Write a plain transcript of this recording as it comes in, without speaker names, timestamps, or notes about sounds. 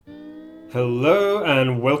Hello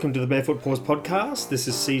and welcome to the Barefoot Paws podcast. This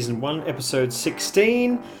is season 1, episode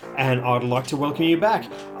 16, and I'd like to welcome you back.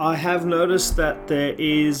 I have noticed that there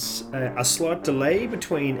is a slight delay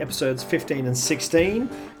between episodes 15 and 16.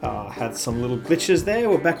 Had some little glitches there.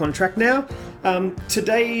 We're back on track now.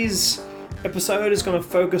 Today's episode is going to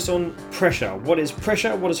focus on pressure. What is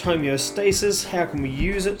pressure? What is homeostasis? How can we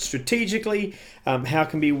use it strategically? How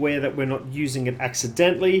can we be aware that we're not using it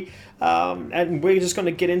accidentally? And we're just going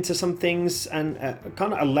to get into some things and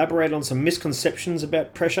kind of elaborate on some misconceptions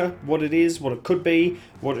about pressure, what it is, what it could be,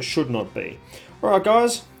 what it should not be. Alright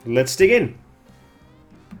guys, let's dig in.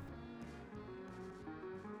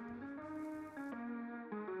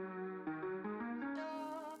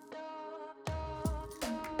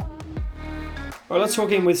 Alright, let's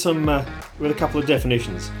talk in with a couple of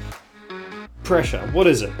definitions. Pressure, what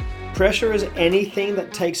is it? Pressure is anything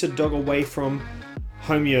that takes a dog away from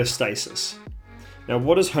homeostasis. Now,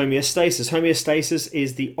 what is homeostasis? Homeostasis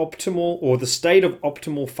is the optimal or the state of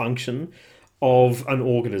optimal function of an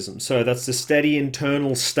organism. So that's the steady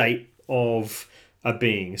internal state of a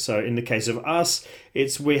being. So in the case of us,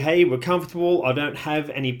 it's we're comfortable, I don't have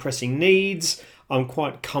any pressing needs, I'm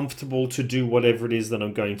quite comfortable to do whatever it is that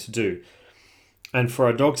I'm going to do. And for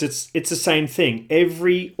our dogs, it's the same thing.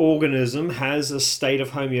 Every organism has a state of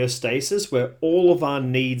homeostasis where all of our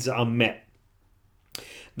needs are met.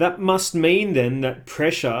 That must mean then that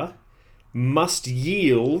pressure must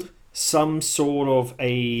yield some sort of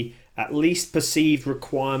at least perceived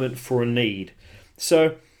requirement for a need.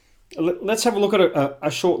 So let's have a look at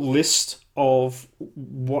a short list of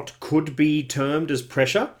what could be termed as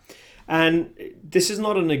pressure. And this is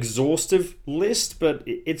not an exhaustive list, but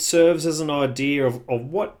it serves as an idea of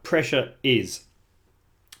what pressure is.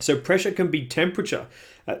 So pressure can be temperature,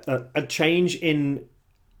 a change in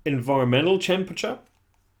environmental temperature.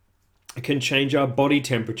 It can change our body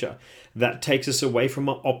temperature. That takes us away from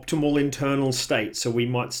our optimal internal state. So we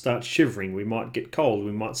might start shivering, we might get cold,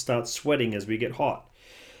 we might start sweating as we get hot.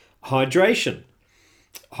 Hydration.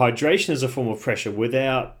 Hydration is a form of pressure.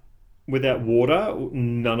 Without water,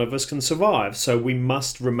 none of us can survive. So we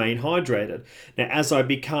must remain hydrated. Now, as I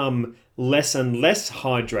become less and less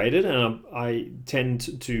hydrated, and I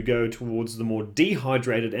tend to go towards the more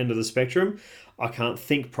dehydrated end of the spectrum, I can't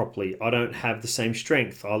think properly. I don't have the same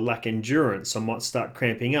strength. I lack endurance. I might start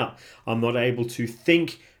cramping up. I'm not able to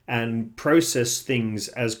think and process things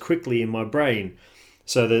as quickly in my brain.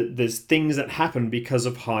 So there's things that happen because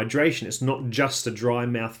of hydration. It's not just a dry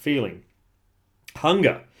mouth feeling.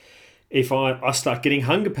 Hunger. If I start getting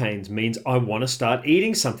hunger pains, means I want to start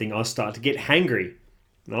eating something. I start to get hangry.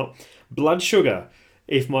 No. Blood sugar.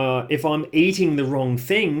 If I'm eating the wrong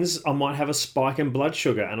things, I might have a spike in blood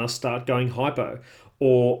sugar and I start going hypo.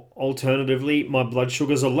 Or alternatively, my blood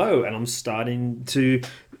sugars are low and I'm starting to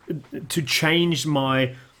change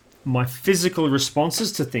my physical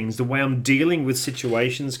responses to things. The way I'm dealing with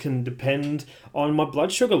situations can depend on my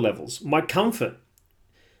blood sugar levels, my comfort.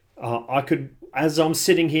 As I'm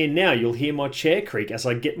sitting here now, you'll hear my chair creak as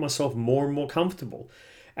I get myself more and more comfortable.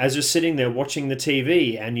 As you're sitting there watching the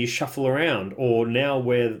TV and you shuffle around, or now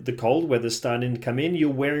where the cold weather's starting to come in, you're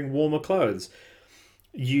wearing warmer clothes.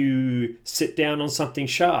 You sit down on something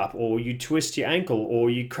sharp, or you twist your ankle, or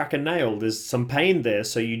you crack a nail. There's some pain there,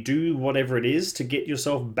 so you do whatever it is to get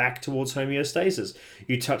yourself back towards homeostasis.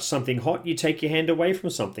 You touch something hot, you take your hand away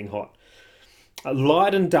from something hot.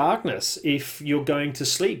 Light and darkness. If you're going to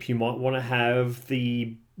sleep, you might want to have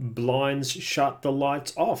the blinds shut, the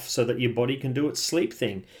lights off, so that your body can do its sleep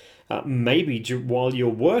thing. Maybe while you're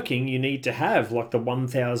working, you need to have like the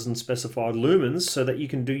 1000 specified lumens so that you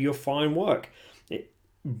can do your fine work.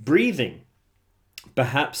 Breathing.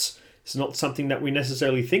 Perhaps it's not something that we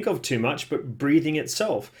necessarily think of too much, but breathing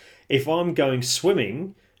itself. If I'm going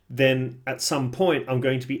swimming, then at some point I'm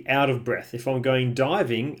going to be out of breath. If I'm going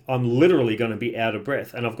diving, I'm literally going to be out of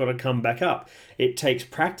breath and I've got to come back up. It takes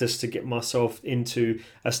practice to get myself into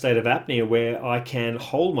a state of apnea where I can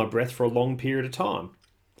hold my breath for a long period of time.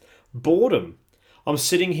 Boredom. I'm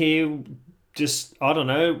sitting here just,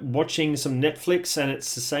 watching some Netflix, and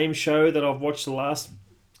it's the same show that I've watched the last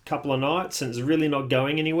couple of nights and it's really not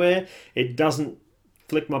going anywhere. It doesn't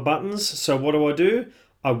flick my buttons. So what do?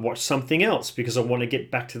 I watch something else because I want to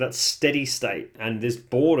get back to that steady state, and this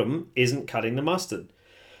boredom isn't cutting the mustard.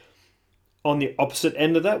 On the opposite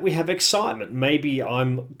end of that, we have excitement. Maybe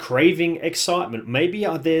I'm craving excitement. Maybe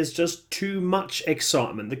there's just too much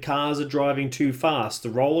excitement. The cars are driving too fast.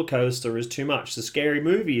 The roller coaster is too much. The scary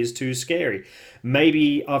movie is too scary.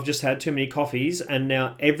 Maybe I've just had too many coffees and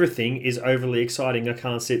now everything is overly exciting. I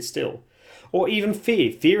can't sit still. Or even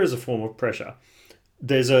fear. Fear is a form of pressure.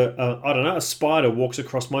 There's a spider walks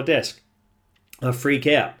across my desk. I freak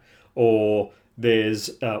out, or there's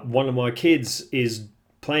one of my kids is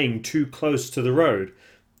playing too close to the road.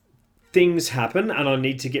 Things happen, and I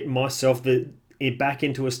need to get myself back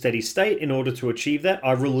into a steady state in order to achieve that.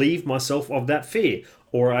 I relieve myself of that fear,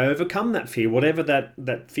 or I overcome that fear, whatever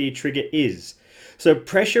that fear trigger is. So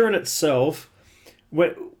pressure in itself,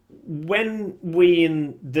 when we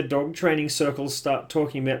in the dog training circles start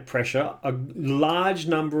talking about pressure, a large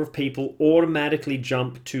number of people automatically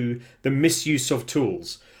jump to the misuse of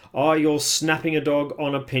tools. Oh, you're snapping a dog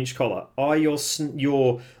on a pinch collar. Oh,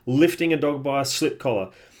 you're lifting a dog by a slip collar.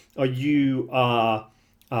 Or you are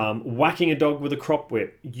whacking a dog with a crop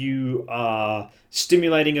whip. You are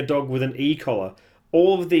stimulating a dog with an e-collar.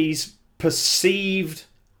 All of these perceived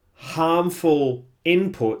harmful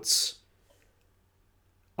inputs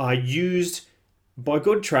are used by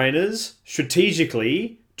good trainers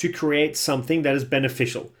strategically to create something that is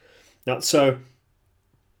beneficial. Now, so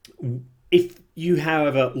if you,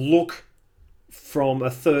 however, look from a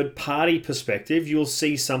third party perspective, you'll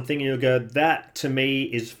see something and you'll go, that to me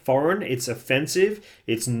is foreign, it's offensive,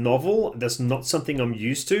 it's novel, that's not something I'm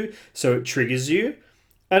used to, so it triggers you.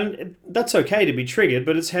 And that's okay to be triggered,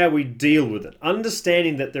 but it's how we deal with it.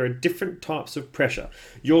 Understanding that there are different types of pressure.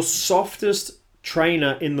 Your softest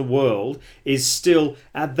trainer in the world is still,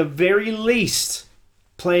 at the very least,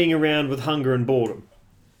 playing around with hunger and boredom.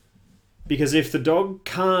 Because if the dog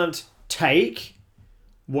can't take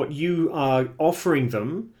what you are offering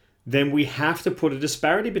them, then we have to put a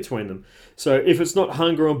disparity between them. So if it's not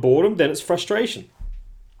hunger or boredom, then it's frustration.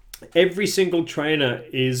 Every single trainer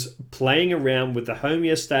is playing around with the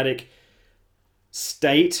homeostatic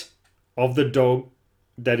state of the dog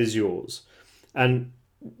that is yours. And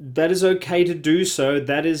that is okay to do so.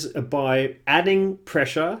 That is by adding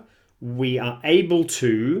pressure, we are able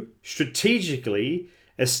to strategically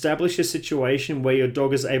establish a situation where your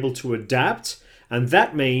dog is able to adapt, and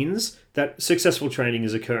that means that successful training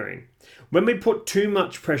is occurring. When we put too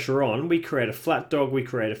much pressure on, we create a flat dog, we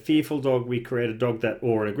create a fearful dog, we create a dog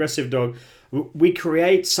or an aggressive dog. We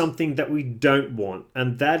create something that we don't want,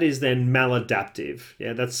 and that is then maladaptive.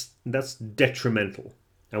 Yeah, that's detrimental.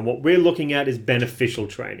 And what we're looking at is beneficial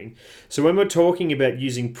training. So when we're talking about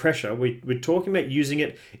using pressure, we're talking about using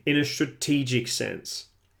it in a strategic sense.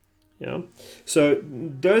 Yeah. So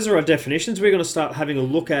those are our definitions. We're going to start having a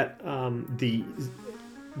look at the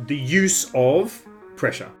use of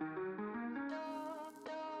pressure.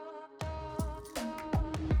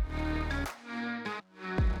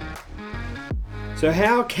 So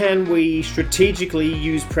how can we strategically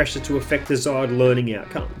use pressure to affect desired learning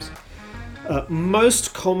outcomes?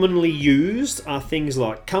 Most commonly used are things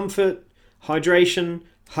like comfort, hydration,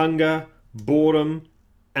 hunger, boredom,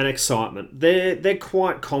 and excitement. They're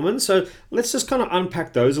quite common, so let's just kind of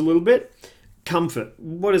unpack those a little bit. Comfort.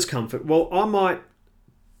 What is comfort? Well, I might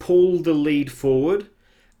pull the lead forward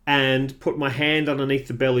and put my hand underneath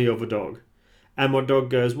the belly of a dog. And my dog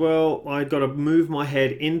goes, well, I got to move my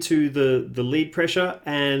head into the lead pressure,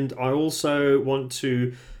 and I also want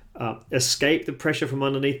to escape the pressure from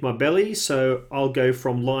underneath my belly, so I'll go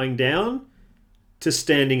from lying down to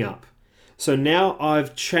standing up. So now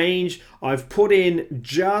I've put in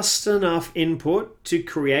just enough input to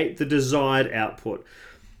create the desired output.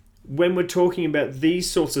 When we're talking about these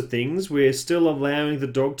sorts of things, we're still allowing the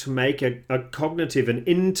dog to make a cognitive, an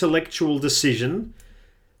intellectual decision,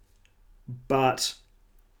 but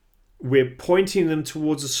we're pointing them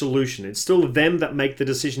towards a solution. It's still them that make the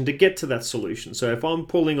decision to get to that solution. So if I'm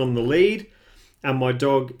pulling on the lead and my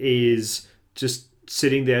dog is just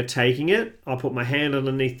sitting there taking it, I'll put my hand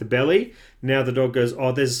underneath the belly. Now the dog goes,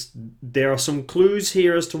 oh, there are some clues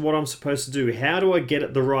here as to what I'm supposed to do. How do I get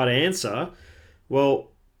at the right answer?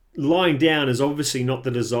 Well, lying down is obviously not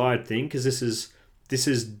the desired thing, because this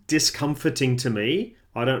is discomforting to me.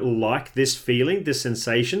 I don't like this feeling, this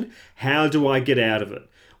sensation. How do I get out of it?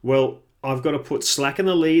 Well, I've got to put slack in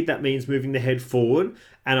the lead. That means moving the head forward,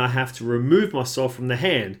 and I have to remove myself from the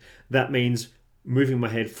hand. That means moving my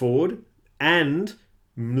head forward and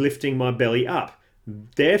lifting my belly up.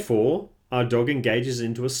 Therefore, our dog engages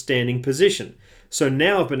into a standing position. So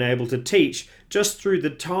now I've been able to teach just through the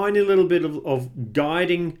tiny little bit of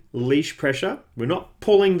guiding leash pressure. We're not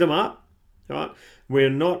pulling them up, right? We're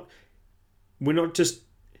not just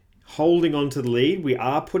holding on to the lead. We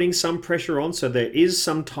are putting some pressure on, so there is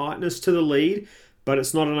some tightness to the lead, but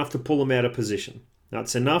it's not enough to pull them out of position. Now,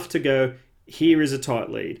 it's enough to go, here is a tight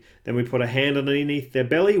lead. Then we put a hand underneath their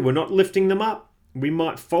belly. We're not lifting them up. We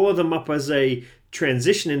might follow them up as a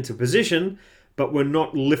transition into position, but we're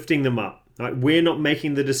not lifting them up. Right? We're not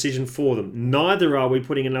making the decision for them. Neither are we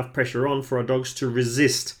putting enough pressure on for our dogs to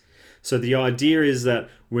resist. So the idea is that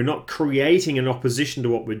we're not creating an opposition to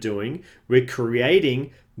what we're doing. We're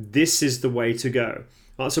creating, this is the way to go.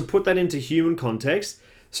 All right, so put that into human context.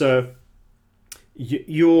 So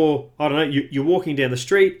you're walking down the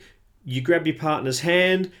street, you grab your partner's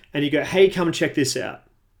hand and you go, hey, come and check this out.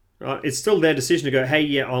 Right? It's still their decision to go, hey,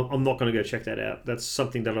 yeah, I'm not going to go check that out. That's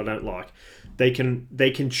something that I don't like. They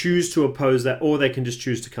can choose to oppose that, or they can just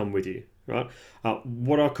choose to come with you. Right?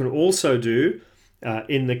 What I can also do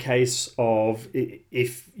in the case of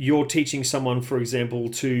if you're teaching someone, for example,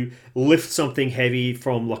 to lift something heavy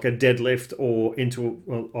from like a deadlift or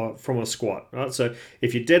from a squat. Right? So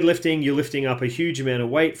if you're deadlifting, you're lifting up a huge amount of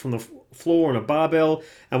weight from the floor on a barbell,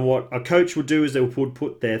 and what a coach would do is they would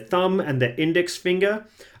put their thumb and their index finger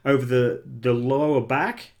over the lower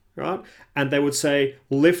back, right? And they would say,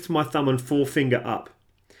 lift my thumb and forefinger up.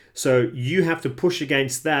 So you have to push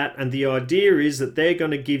against that, and the idea is that they're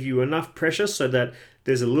going to give you enough pressure so that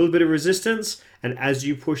there's a little bit of resistance, and as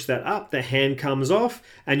you push that up, the hand comes off,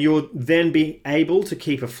 and you'll then be able to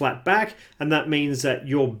keep a flat back, and that means that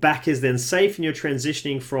your back is then safe, and you're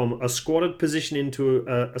transitioning from a squatted position into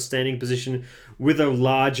a standing position with a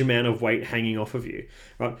large amount of weight hanging off of you,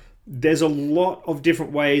 right? There's a lot of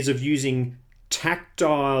different ways of using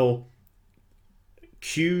tactile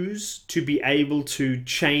cues to be able to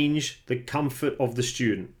change the comfort of the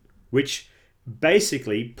student, which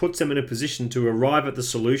basically puts them in a position to arrive at the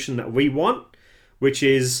solution that we want, which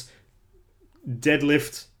is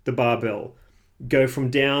deadlift the barbell, go from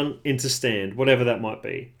down into stand, whatever that might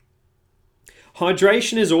be.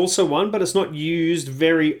 Hydration is also one, but it's not used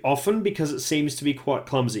very often because it seems to be quite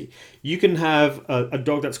clumsy. You can have a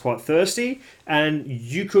dog that's quite thirsty, and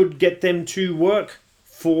you could get them to work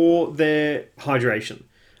for their hydration.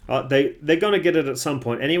 They're going to get it at some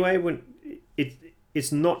point anyway. When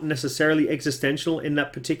it's not necessarily existential in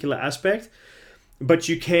that particular aspect, but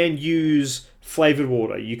you can use flavored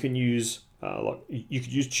water. You can use you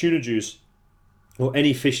could use tuna juice, or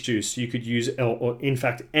any fish juice. You could use, or in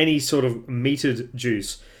fact, any sort of metered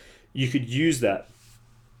juice. You could use that,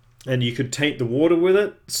 and you could taint the water with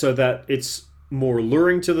it so that it's more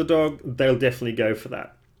alluring to the dog. They'll definitely go for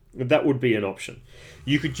that. That would be an option.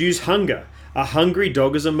 You could use hunger. A hungry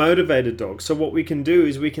dog is a motivated dog. So what we can do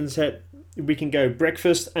is we can go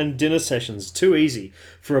breakfast and dinner sessions. Too easy.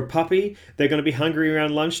 For a puppy, they're going to be hungry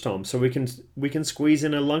around lunchtime, so we can squeeze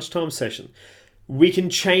in a lunchtime session. We can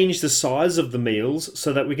change the size of the meals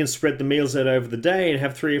so that we can spread the meals out over the day and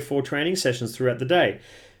have 3 or 4 training sessions throughout the day.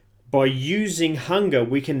 By using hunger,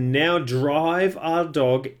 we can now drive our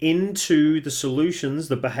dog into the solutions,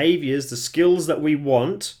 the behaviors, the skills that we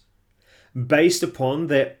want based upon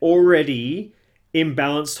their already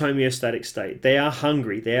imbalanced homeostatic state. They are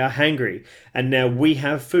hungry, they are hangry, and now we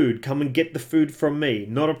have food. Come and get the food from me.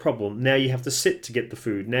 Not a problem. Now you have to sit to get the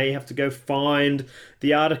food. Now you have to go find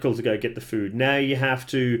the article to go get the food. Now you have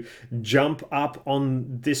to jump up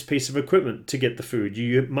on this piece of equipment to get the food.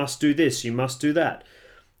 You must do this, you must do that,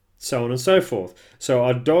 so on and so forth. So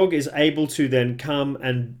our dog is able to then come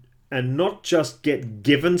and not just get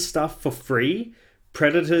given stuff for free.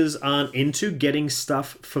 Predators aren't into getting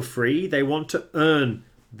stuff for free. They want to earn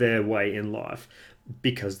their way in life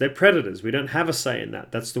because they're predators. We don't have a say in that.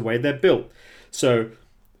 That's the way they're built. So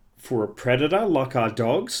for a predator like our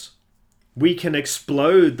dogs, we can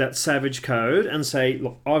explode that savage code and say,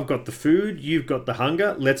 look, I've got the food, you've got the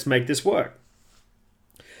hunger, let's make this work.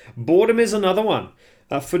 Boredom is another one.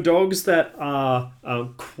 For dogs that are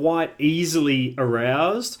quite easily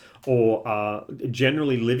aroused or are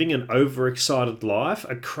generally living an overexcited life,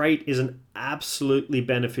 a crate is an absolutely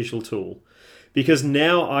beneficial tool because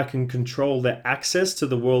now I can control their access to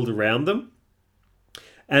the world around them,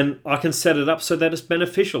 and I can set it up so that it's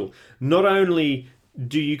beneficial. Not only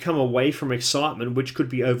do you come away from excitement, which could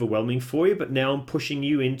be overwhelming for you, but now I'm pushing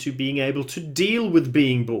you into being able to deal with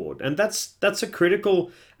being bored. And that's a critical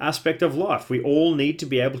aspect of life. We all need to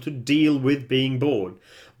be able to deal with being bored.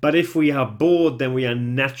 But if we are bored, then we are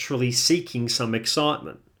naturally seeking some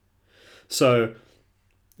excitement. So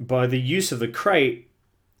by the use of the crate,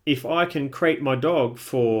 if I can crate my dog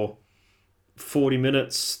for 40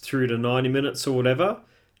 minutes through to 90 minutes or whatever,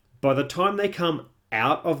 by the time they come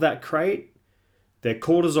out of that crate, their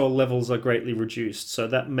cortisol levels are greatly reduced. So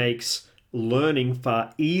that makes learning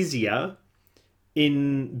far easier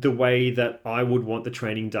in the way that I would want the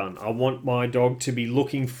training done. I want my dog to be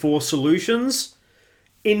looking for solutions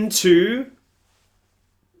into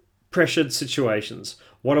pressured situations.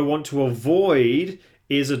 What I want to avoid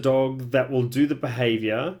is a dog that will do the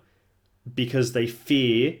behavior because they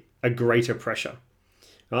fear a greater pressure.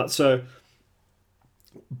 Right? So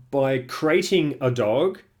by creating a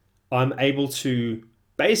dog, I'm able to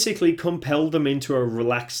basically compel them into a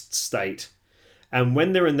relaxed state. And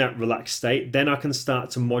when they're in that relaxed state, then I can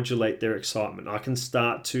start to modulate their excitement. I can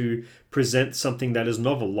start to present something that is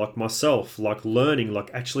novel, like myself, like learning,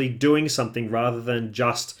 like actually doing something rather than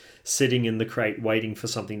just sitting in the crate waiting for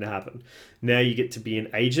something to happen. Now you get to be an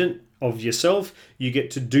agent of yourself. You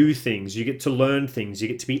get to do things. You get to learn things. You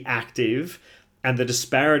get to be active. And the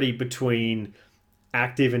disparity between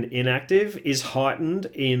active and inactive is heightened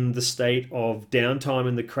in the state of downtime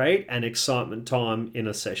in the crate and excitement time in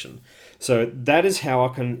a session. So that is how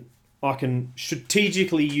I can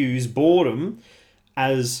strategically use boredom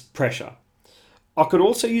as pressure. I could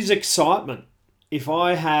also use excitement. If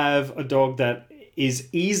I have a dog that is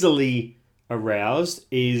easily aroused,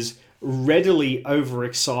 is readily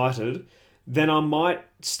overexcited, then I might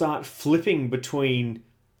start flipping between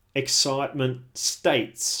excitement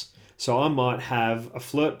states. So I might have a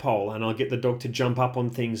flirt pole and I'll get the dog to jump up on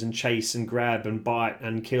things and chase and grab and bite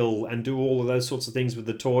and kill and do all of those sorts of things with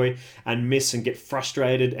the toy and miss and get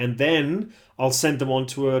frustrated. And then I'll send them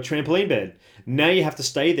onto a trampoline bed. Now you have to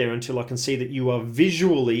stay there until I can see that you are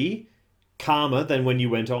visually calmer than when you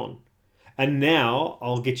went on. And now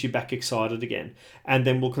I'll get you back excited again. And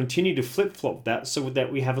then we'll continue to flip-flop that so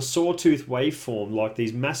that we have a sawtooth waveform, like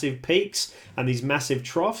these massive peaks and these massive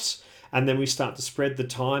troughs. And then we start to spread the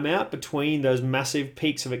time out between those massive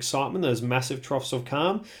peaks of excitement, those massive troughs of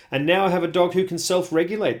calm. And now I have a dog who can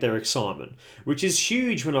self-regulate their excitement, which is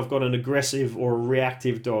huge when I've got an aggressive or a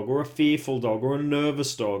reactive dog or a fearful dog or a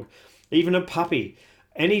nervous dog, even a puppy.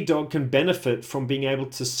 Any dog can benefit from being able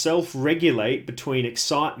to self-regulate between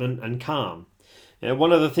excitement and calm. Now,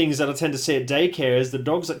 one of the things that I tend to see at daycare is the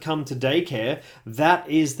dogs that come to daycare, that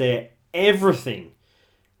is their everything.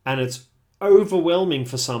 And it's overwhelming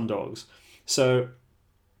for some dogs. So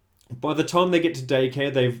by the time they get to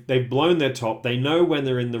daycare, they've blown their top. They know when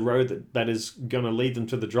they're in the road that is going to lead them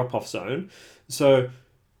to the drop-off zone. So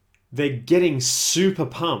they're getting super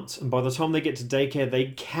pumped. And by the time they get to daycare, they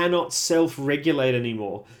cannot self-regulate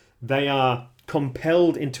anymore. They are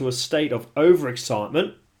compelled into a state of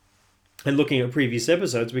overexcitement. And looking at previous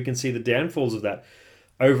episodes, we can see the downfalls of that.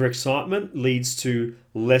 Overexcitement leads to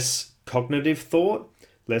less cognitive thought.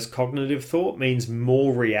 Less cognitive thought means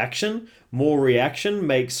more reaction. More reaction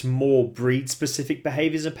makes more breed-specific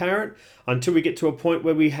behaviors apparent until we get to a point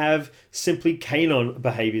where we have simply canine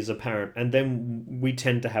behaviors apparent, and then we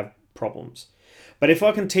tend to have problems. But if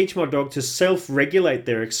I can teach my dog to self-regulate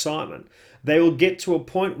their excitement, they will get to a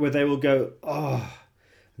point where they will go, oh,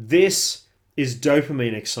 this is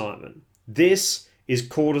dopamine excitement. This is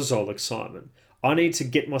cortisol excitement. I need to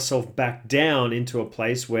get myself back down into a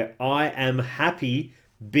place where I am happy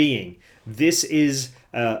being. This is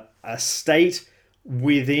a state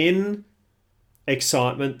within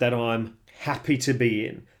excitement that I'm happy to be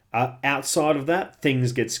in. Outside of that,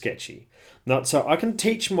 things get sketchy. So I can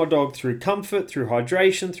teach my dog through comfort, through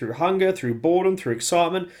hydration, through hunger, through boredom, through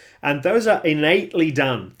excitement, and those are innately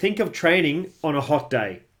done. Think of training on a hot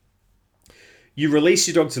day. You release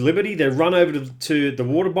your dog to liberty, they run over to the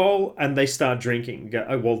water bowl and they start drinking. You go,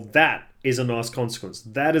 oh, well, that is a nice consequence.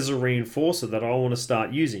 That is a reinforcer that I want to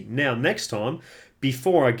start using. Now, next time,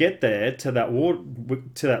 before I get there to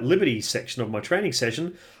that liberty section of my training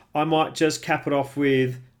session, I might just cap it off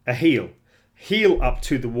with a heel up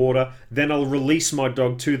to the water, then I'll release my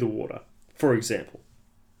dog to the water, for example.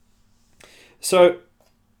 So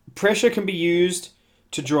pressure can be used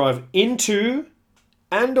to drive into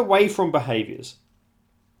and away from behaviors.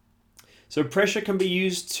 So pressure can be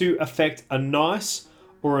used to affect a nice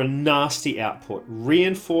or a nasty output,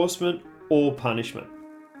 reinforcement or punishment.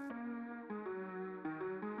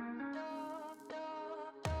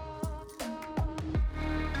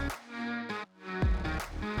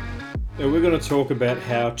 Now we're going to talk about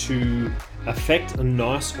how to affect a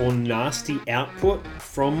nice or nasty output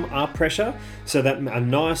from our pressure. So that a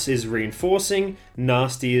nice is reinforcing,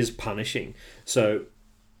 nasty is punishing. So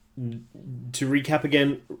to recap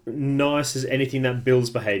again, nice is anything that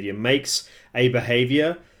builds behavior, makes a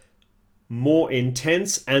behavior more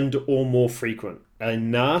intense and or more frequent. A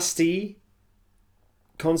nasty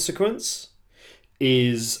consequence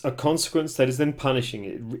is a consequence that is then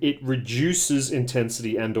punishing. It reduces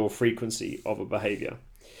intensity and or frequency of a behavior.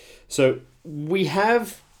 So we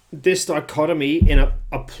have this dichotomy in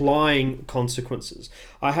applying consequences.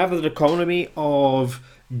 I have the dichotomy of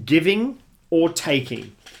giving or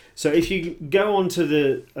taking. So if you go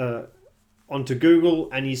onto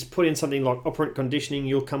Google and you put in something like operant conditioning,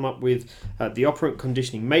 you'll come up with the operant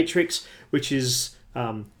conditioning matrix, which is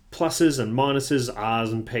pluses and minuses,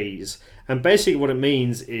 R's and P's. And basically what it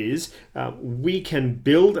means is we can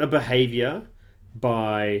build a behavior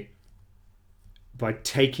by by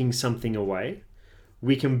taking something away.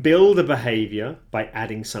 We can build a behavior by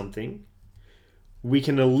adding something. We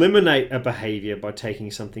can eliminate a behavior by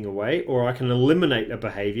taking something away, or I can eliminate a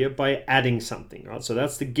behavior by adding something, right? So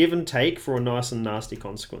that's the give and take for a nice and nasty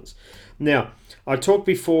consequence. Now, I talked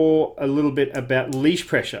before a little bit about leash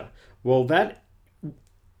pressure. Well, that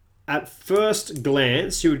at first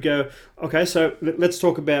glance, you would go, okay, so let's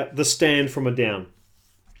talk about the stand from a down.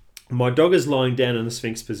 My dog is lying down in the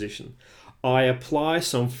Sphinx position. I apply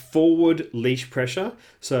some forward leash pressure,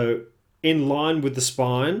 so in line with the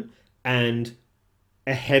spine and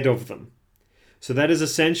ahead of them. So that is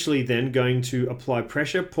essentially then going to apply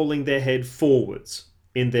pressure, pulling their head forwards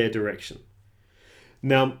in their direction.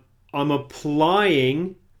 Now, I'm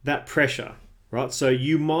applying that pressure, right? So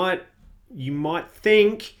you might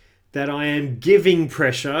think that I am giving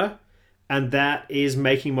pressure and that is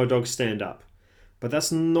making my dog stand up. But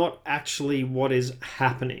that's not actually what is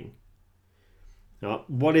happening. Now,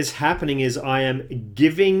 what is happening is I am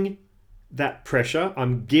giving that pressure,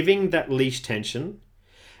 I'm giving that leash tension,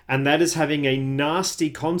 and that is having a nasty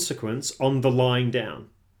consequence on the lying down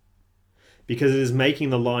because it is making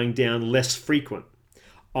the lying down less frequent.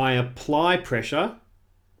 I apply pressure,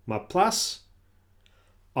 my plus,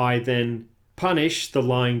 I then punish the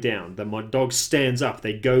lying down. Then my dog stands up,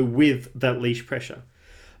 they go with that leash pressure.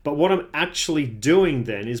 But what I'm actually doing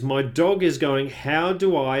then is my dog is going, how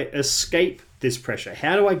do I escape this pressure?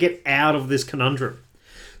 How do I get out of this conundrum?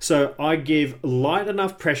 So I give light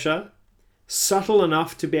enough pressure, subtle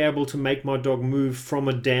enough to be able to make my dog move from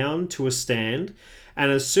a down to a stand.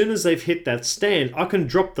 And as soon as they've hit that stand, I can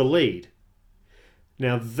drop the lead.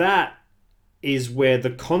 Now that is where the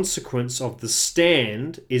consequence of the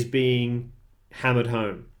stand is being hammered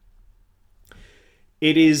home.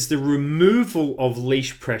 It is the removal of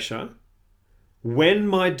leash pressure when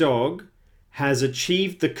my dog has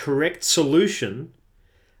achieved the correct solution.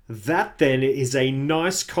 That then is a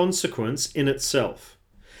nice consequence in itself.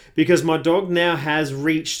 Because my dog now has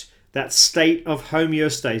reached that state of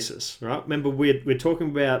homeostasis, right? Remember, we're talking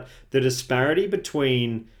about the disparity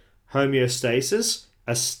between homeostasis,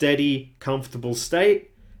 a steady, comfortable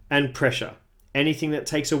state, and pressure, anything that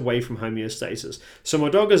takes away from homeostasis. So my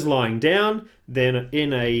dog is lying down, then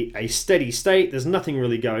in a steady state, there's nothing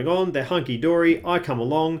really going on, they're hunky-dory, I come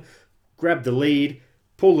along, grab the lead,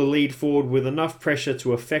 pull the lead forward with enough pressure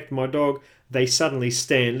to affect my dog, they suddenly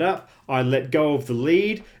stand up, I let go of the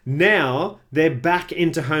lead, now they're back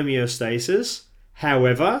into homeostasis,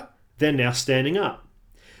 however, they're now standing up.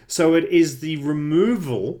 So it is the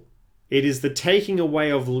removal, it is the taking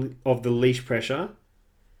away of the leash pressure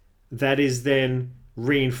that is then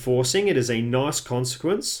reinforcing, it is a nice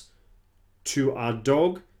consequence to our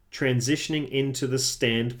dog transitioning into the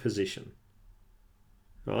stand position.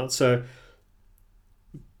 Right? So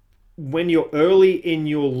when you're early in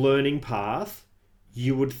your learning path,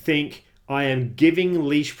 you would think, I am giving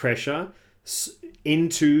leash pressure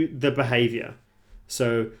into the behavior.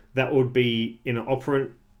 So that would be in an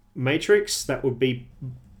operant matrix, that would be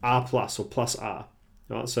R plus or plus R.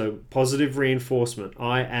 Right? So positive reinforcement.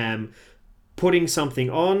 I am putting something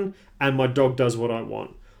on and my dog does what I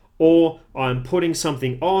want. Or I'm putting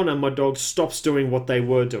something on and my dog stops doing what they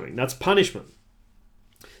were doing. That's punishment.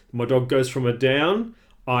 My dog goes from a down,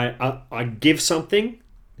 I give something,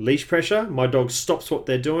 leash pressure, my dog stops what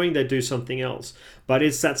they're doing, they do something else. But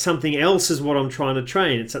it's that something else is what I'm trying to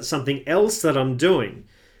train. It's that something else that I'm doing.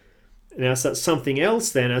 Now it's that something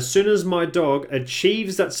else then, as soon as my dog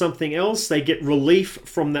achieves that something else, they get relief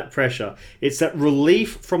from that pressure. It's that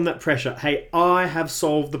relief from that pressure. Hey, I have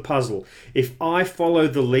solved the puzzle. If I follow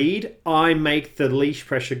the lead, I make the leash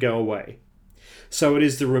pressure go away. So it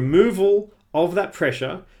is the removal of that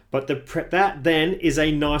pressure, but that then is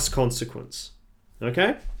a nice consequence.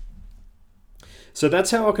 Okay? So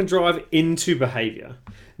that's how I can drive into behavior.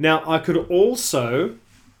 Now, I could also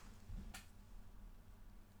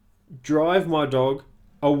drive my dog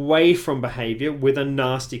away from behavior with a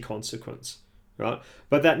nasty consequence, right?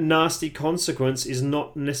 But that nasty consequence is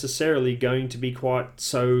not necessarily going to be quite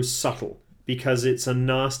so subtle because it's a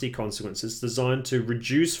nasty consequence. It's designed to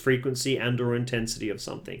reduce frequency and or intensity of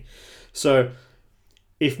something. So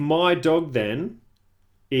if my dog then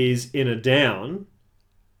is in a down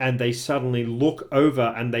and they suddenly look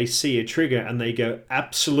over and they see a trigger and they go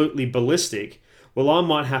absolutely ballistic, well, I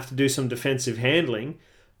might have to do some defensive handling.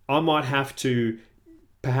 I might have to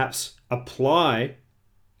perhaps apply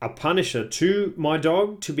a punisher to my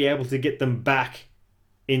dog to be able to get them back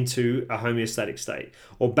into a homeostatic state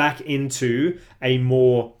or back into a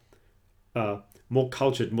more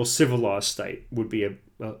cultured, more civilized state would be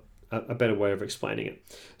a better way of explaining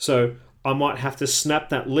it. So I might have to snap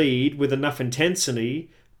that lead with enough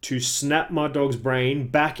intensity to snap my dog's brain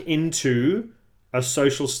back into a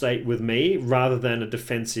social state with me rather than a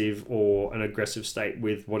defensive or an aggressive state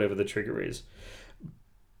with whatever the trigger is.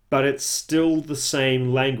 But it's still the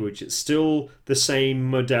same language. It's still the same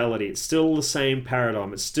modality. It's still the same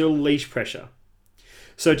paradigm. It's still leash pressure.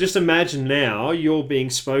 So just imagine now you're being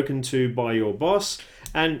spoken to by your boss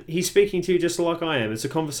and he's speaking to you just like I am. It's a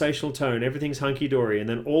conversational tone. Everything's hunky-dory. And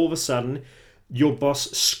then all of a sudden, your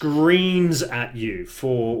boss screams at you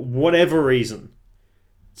for whatever reason.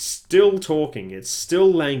 Still talking. It's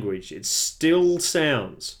still language. It's still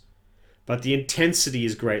sounds. But the intensity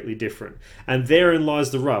is greatly different. And therein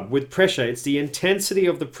lies the rub. With pressure, it's the intensity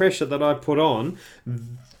of the pressure that I put on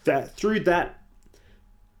that through that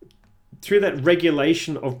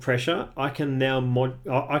regulation of pressure, I can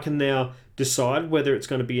now decide whether it's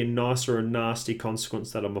going to be a nice or a nasty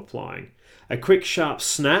consequence that I'm applying. A quick, sharp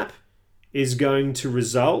snap is going to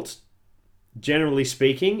result, generally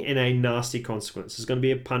speaking, in a nasty consequence. It's going to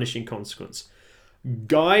be a punishing consequence.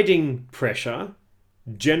 Guiding pressure,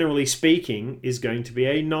 generally speaking, is going to be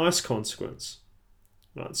a nice consequence.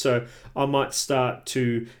 Right, so I might start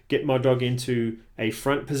to get my dog into a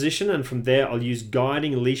front position, and from there I'll use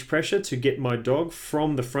guiding leash pressure to get my dog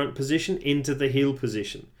from the front position into the heel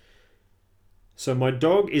position. So my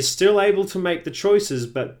dog is still able to make the choices,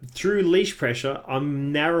 but through leash pressure,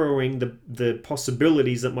 I'm narrowing the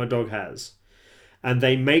possibilities that my dog has. And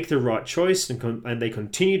they make the right choice, and they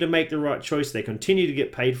continue to make the right choice. They continue to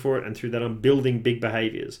get paid for it, and through that I'm building big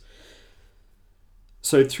behaviors.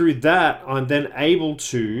 So through that, I'm then able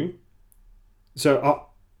to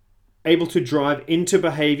drive into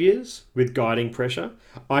behaviors with guiding pressure.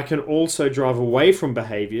 I can also drive away from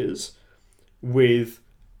behaviors with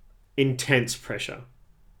intense pressure.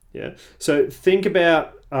 Yeah. So think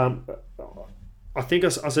about, I think I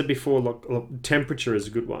said before, look, temperature is a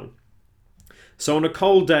good one. So on a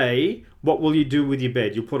cold day, what will you do with your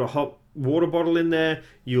bed? You'll put a hot water bottle in there.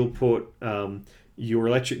 You'll put your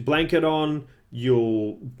electric blanket on.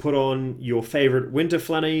 You'll put on your favorite winter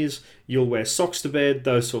flannies. You'll wear socks to bed.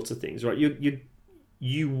 Those sorts of things, right?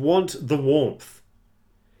 You want the warmth.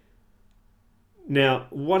 Now,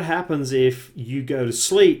 what happens if you go to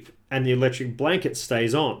sleep and the electric blanket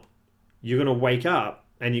stays on? You're going to wake up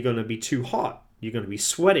and you're going to be too hot. You're going to be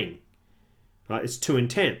sweating. Right? It's too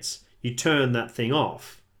intense. You turn that thing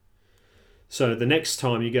off. So the next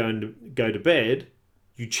time you go to bed,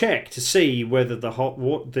 you check to see whether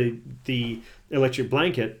the electric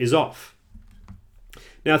blanket is off.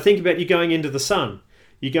 Now think about you going into the sun.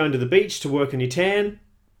 You go into the beach to work on your tan.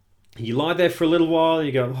 You lie there for a little while and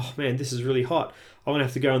you go, oh man, this is really hot. I'm going to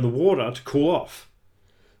have to go in the water to cool off.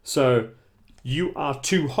 So you are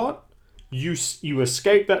too hot. You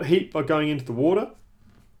escape that heat by going into the water.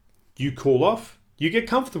 You cool off. You get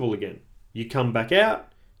comfortable again. You come back out.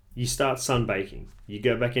 You start sunbaking. You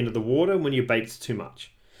go back into the water when you're baked too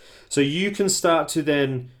much. So you can start to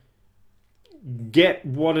then get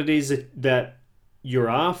what it is that you're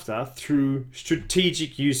after through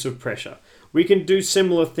strategic use of pressure. We can do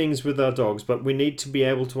similar things with our dogs, but we need to be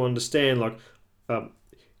able to understand,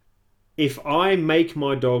 if I make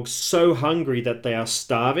my dog so hungry that they are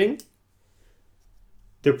starving,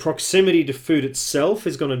 the proximity to food itself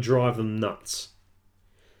is going to drive them nuts.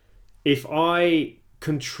 If I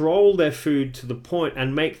control their food to the point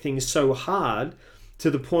and make things so hard to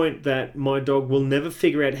the point that my dog will never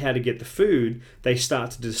figure out how to get the food, they start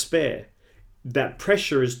to despair. That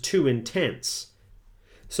pressure is too intense.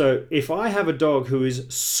 So if I have a dog who is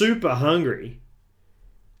super hungry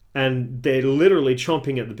and they're literally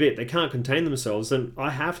chomping at the bit, they can't contain themselves, then I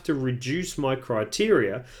have to reduce my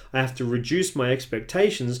criteria. I have to reduce my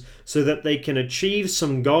expectations so that they can achieve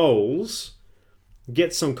some goals,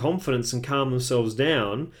 get some confidence and calm themselves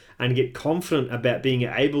down, and get confident about being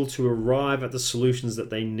able to arrive at the solutions that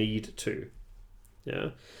they need to. Yeah.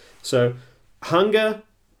 So hunger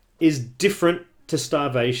is different to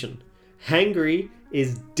starvation. Hangry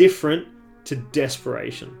is different to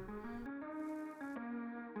desperation.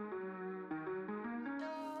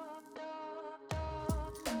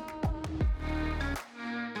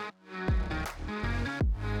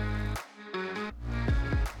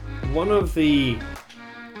 One of the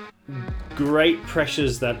great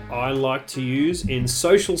pressures that I like to use in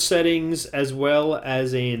social settings as well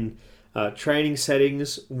as in training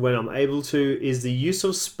settings when I'm able to is the use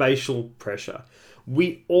of spatial pressure.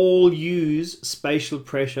 We all use spatial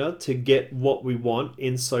pressure to get what we want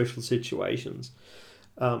in social situations.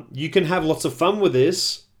 You can have lots of fun with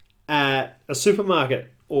this at a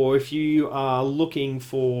supermarket, or if you are looking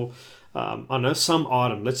for some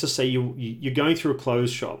item. Let's just say you're going through a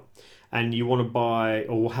clothes shop and you want to buy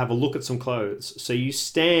or have a look at some clothes. So you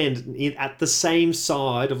stand at the same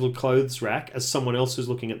side of the clothes rack as someone else who's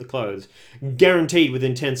looking at the clothes. Guaranteed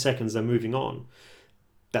within 10 seconds they're moving on.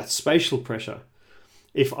 That's spatial pressure.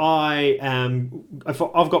 If I've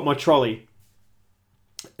got my trolley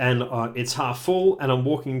and it's half full and I'm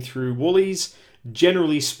walking through Woolies,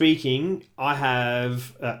 generally speaking, I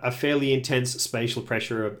have a fairly intense spatial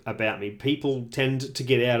pressure about me. People tend to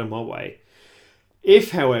get out of my way.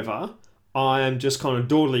 If, however, I am just kind of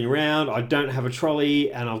dawdling around, I don't have a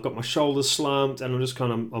trolley, and I've got my shoulders slumped, and I'm just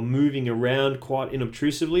I'm moving around quite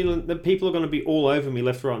inobtrusively, the people are going to be all over me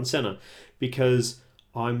left, right, and center, because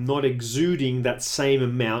I'm not exuding that same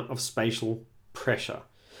amount of spatial pressure.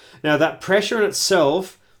 Now, that pressure in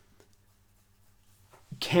itself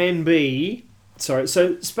can be...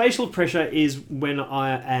 so spatial pressure is when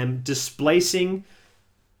I am displacing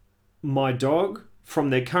my dog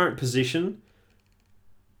from their current position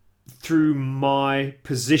through my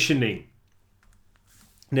positioning.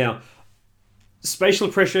 Now, spatial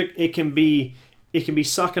pressure, it can be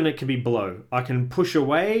suck and it can be blow. I can push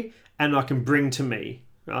away and I can bring to me.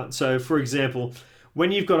 Right? So, for example,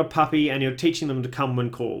 when you've got a puppy and you're teaching them to come when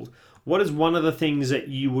called, what is one of the things that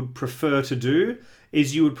you would prefer to do?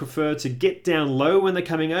 Is you would prefer to get down low when they're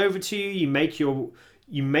coming over to you.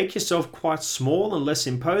 You make yourself quite small and less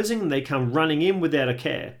imposing, and they come running in without a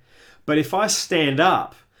care. But if I stand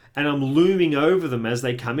up and I'm looming over them as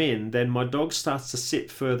they come in, then my dog starts to sit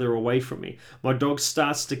further away from me. My dog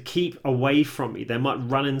starts to keep away from me. They might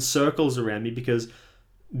run in circles around me because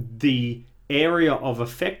the area of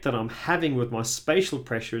effect that I'm having with my spatial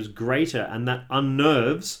pressure is greater, and that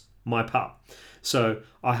unnerves my pup. So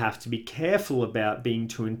I have to be careful about being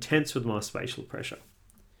too intense with my spatial pressure.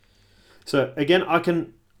 So again, I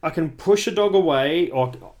can push a dog away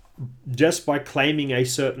or just by claiming a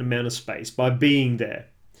certain amount of space, by being there.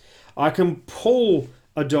 I can pull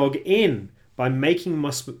a dog in by making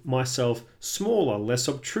myself smaller, less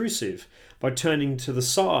obtrusive, by turning to the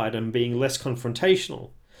side and being less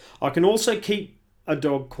confrontational. I can also keep a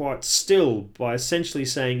dog quite still by essentially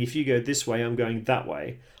saying, if you go this way, I'm going that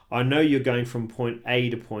way. I know you're going from point A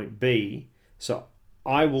to point B, so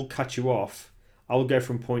I will cut you off. I will go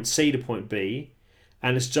from point C to point B,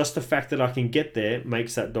 and it's just the fact that I can get there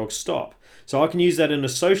makes that dog stop. So I can use that in a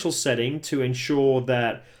social setting to ensure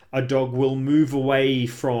that a dog will move away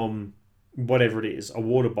from whatever it is, a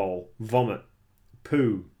water bowl, vomit,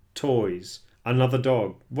 poo, toys, another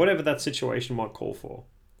dog, whatever that situation might call for.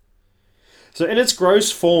 So in its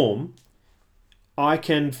gross form, I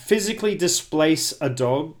can physically displace a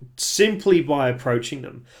dog simply by approaching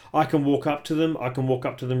them. I can walk up to them. I can walk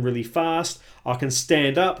up to them really fast. I can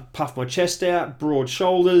stand up, puff my chest out, broad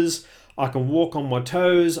shoulders. I can walk on my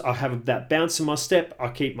toes. I have that bounce in my step. I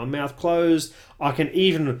keep my mouth closed. I can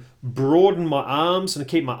even broaden my arms and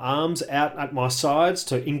keep my arms out at my sides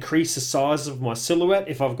to increase the size of my silhouette.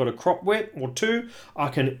 If I've got a crop wet or two, I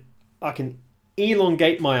can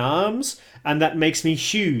elongate my arms, and that makes me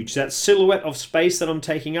huge. That silhouette of space that I'm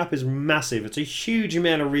taking up is massive. It's a huge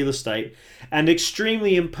amount of real estate and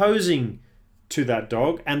extremely imposing to that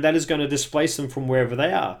dog, and that is going to displace them from wherever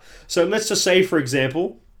they are. So let's just say, for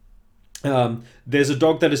example, there's a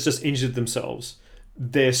dog that has just injured themselves.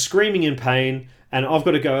 They're screaming in pain, and I've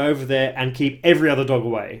got to go over there and keep every other dog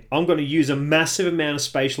away. I'm going to use a massive amount of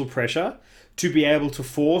spatial pressure to be able to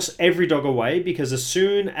force every dog away, because as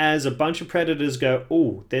soon as a bunch of predators go,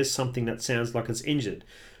 oh, there's something that sounds like it's injured,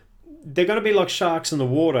 they're going to be like sharks in the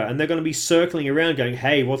water, and they're going to be circling around going,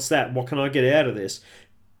 hey, what's that? What can I get out of this?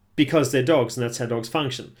 Because they're dogs, and that's how dogs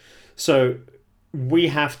function. So we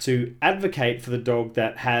have to advocate for the dog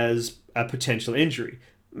that has a potential injury.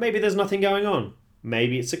 Maybe there's nothing going on.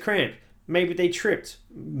 Maybe it's a cramp. Maybe they tripped.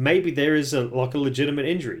 Maybe there is a legitimate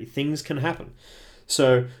injury. Things can happen.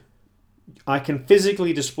 So I can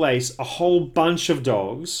physically displace a whole bunch of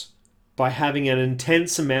dogs by having an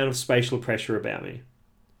intense amount of spatial pressure about me.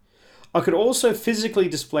 I could also physically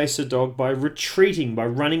displace a dog by retreating, by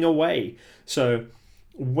running away. So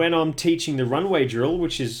when I'm teaching the runway drill,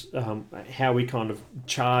 which is how we kind of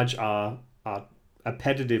charge our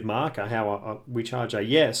appetitive marker, how we charge our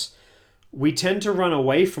yes, we tend to run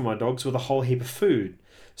away from our dogs with a whole heap of food.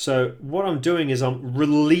 So what I'm doing is I'm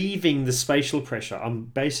relieving the spatial pressure. I'm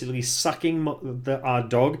basically sucking our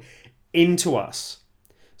dog into us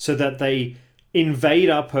so that they invade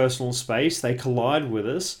our personal space, they collide with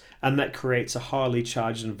us, and that creates a highly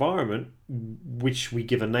charged environment, which we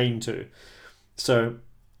give a name to. So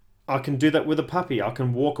I can do that with a puppy. I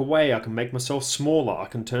can walk away. I can make myself smaller. I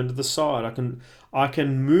can turn to the side. I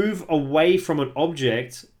can move away from an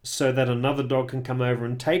object so that another dog can come over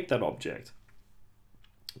and take that object.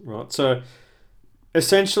 right? So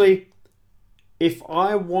essentially, if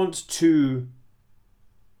I want to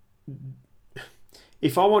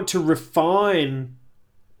refine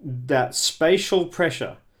that spatial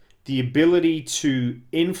pressure, the ability to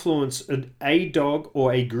influence a dog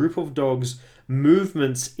or a group of dogs'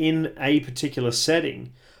 movements in a particular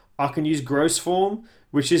setting, I can use gross form,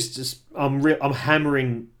 which is just I'm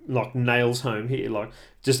hammering like nails home here, like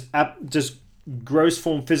just gross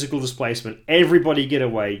form physical displacement. Everybody get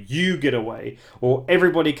away, you get away, or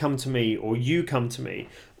everybody come to me, or you come to me.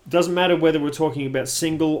 Doesn't matter whether we're talking about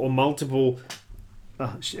single or multiple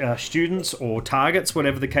students or targets,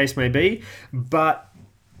 whatever the case may be, but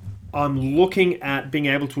I'm looking at being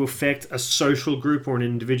able to affect a social group or an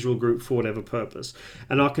individual group for whatever purpose.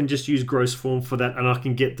 And I can just use gross form for that and I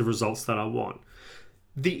can get the results that I want.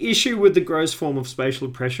 The issue with the gross form of spatial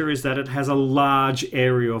pressure is that it has a large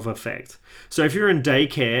area of effect. So if you're in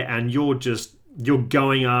daycare and you're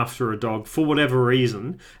going after a dog for whatever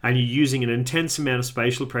reason and you're using an intense amount of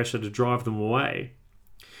spatial pressure to drive them away,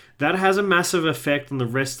 that has a massive effect on the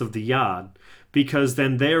rest of the yard, because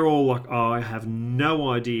then they're all like, oh, I have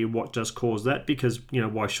no idea what just caused that, because,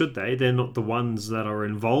 why should they? They're not the ones that are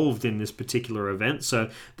involved in this particular event,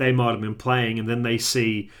 so they might have been playing, and then they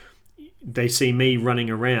see me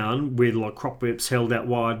running around with like crop whips held out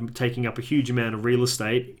wide, taking up a huge amount of real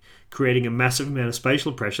estate, creating a massive amount of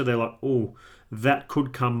spatial pressure. They're like, oh, that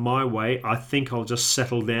could come my way. I think I'll just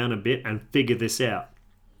settle down a bit and figure this out.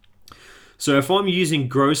 So if I'm using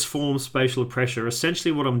gross form spatial pressure,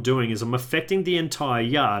 essentially what I'm doing is I'm affecting the entire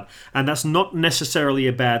yard, and that's not necessarily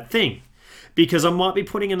a bad thing, because I might be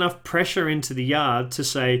putting enough pressure into the yard to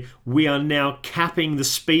say we are now capping the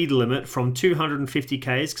speed limit from 250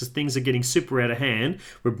 k's because things are getting super out of hand.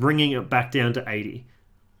 We're bringing it back down to 80.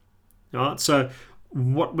 All right, so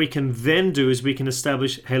what we can then do is we can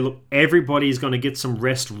establish, hey, look, everybody is going to get some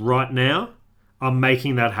rest right now. I'm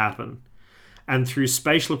making that happen. And through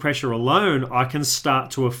spatial pressure alone, I can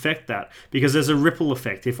start to affect that, because there's a ripple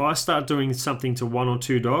effect. If I start doing something to one or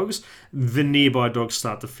two dogs, the nearby dogs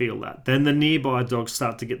start to feel that. Then the nearby dogs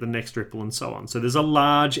start to get the next ripple, and so on. So there's a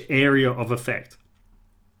large area of effect.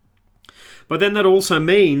 But then that also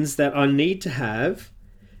means that I need to have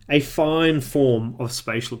a fine form of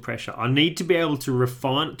spatial pressure. I need to be able to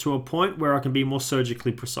refine it to a point where I can be more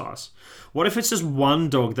surgically precise. What if it's just one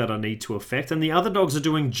dog that I need to affect and the other dogs are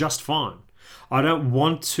doing just fine? I don't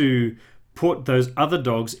want to put those other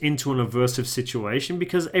dogs into an aversive situation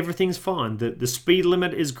because everything's fine. The speed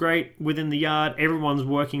limit is great within the yard. Everyone's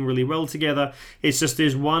working really well together. It's just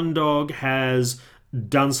there's one dog has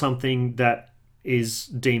done something that is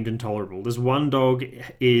deemed intolerable. There's one dog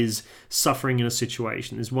is suffering in a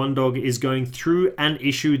situation. There's one dog is going through an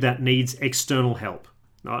issue that needs external help.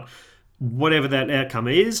 Right? Whatever that outcome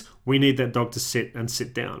is, we need that dog to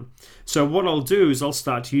sit down. So what I'll do is I'll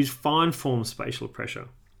start to use fine form spatial pressure.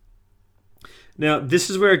 Now,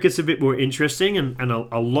 this is where it gets a bit more interesting and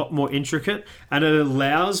a lot more intricate, and it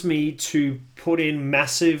allows me to put in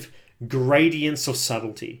massive gradients of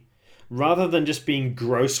subtlety. Rather than just being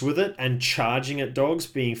gross with it and charging at dogs,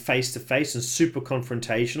 being face-to-face and super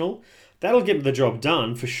confrontational, that'll get the job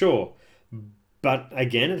done for sure. But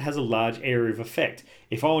again, it has a large area of effect.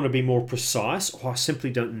 If I want to be more precise, or I simply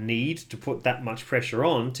don't need to put that much pressure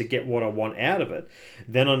on to get what I want out of it,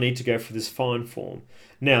 then I need to go for this fine form.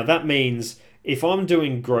 Now, that means if I'm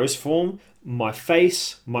doing gross form, my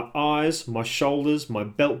face, my eyes, my shoulders, my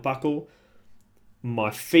belt buckle, my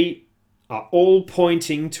feet are all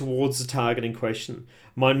pointing towards the target in question.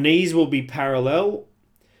 My knees will be parallel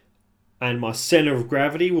and my center of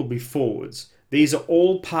gravity will be forwards. These are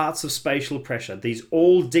all parts of spatial pressure. These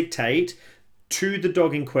all dictate to the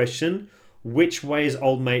dog in question which way is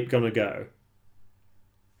old mate going to go.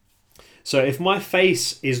 So if my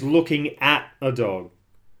face is looking at a dog,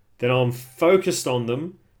 then I'm focused on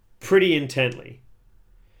them pretty intently.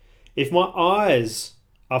 If my eyes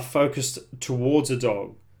are focused towards a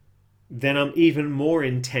dog, then I'm even more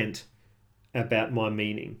intent about my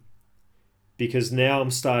meaning. Because now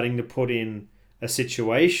I'm starting to put in a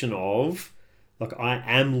situation of, like, I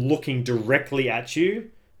am looking directly at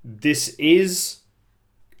you. This is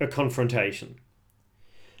a confrontation.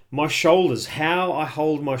 My shoulders, how I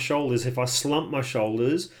hold my shoulders. If I slump my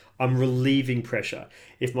shoulders, I'm relieving pressure.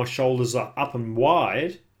 If my shoulders are up and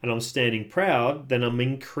wide and I'm standing proud, then I'm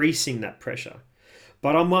increasing that pressure.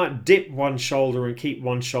 But I might dip one shoulder and keep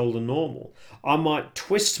one shoulder normal. I might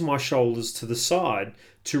twist my shoulders to the side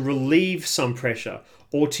to relieve some pressure,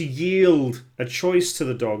 or to yield a choice to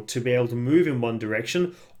the dog to be able to move in one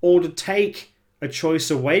direction, or to take a choice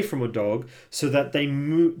away from a dog so that they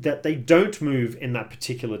don't move in that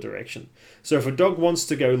particular direction. So if a dog wants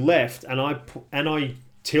to go left and I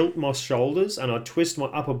tilt my shoulders and I twist my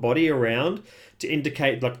upper body around to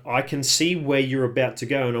indicate like I can see where you're about to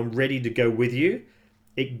go and I'm ready to go with you,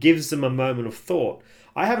 it gives them a moment of thought.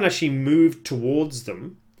 I haven't actually moved towards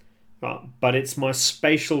them, but it's my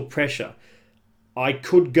spatial pressure. I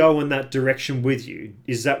could go in that direction with you.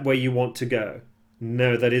 Is that where you want to go?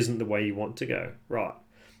 No, that isn't the way you want to go. Right.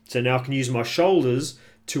 So now I can use my shoulders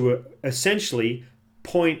to essentially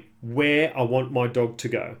point where I want my dog to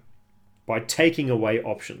go by taking away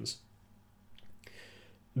options.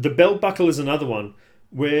 The belt buckle is another one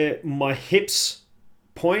where my hips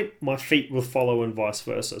point, my feet will follow and vice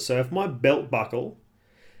versa. So if my belt buckle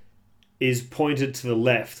is pointed to the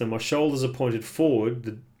left and my shoulders are pointed forward,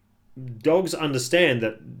 the dogs understand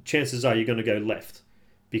that chances are you're going to go left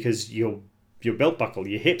because your belt buckle,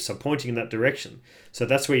 your hips are pointing in that direction. So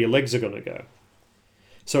that's where your legs are going to go.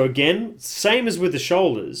 So again, same as with the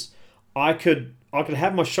shoulders, I could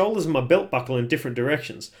have my shoulders and my belt buckle in different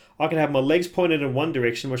directions. I can have my legs pointed in one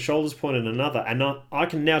direction, my shoulders pointed in another, and I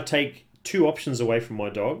can now take two options away from my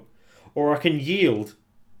dog, or I can yield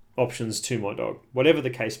options to my dog, whatever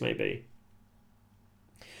the case may be.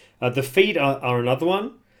 The feet are another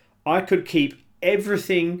one. I could keep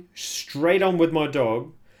everything straight on with my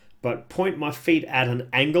dog, but point my feet at an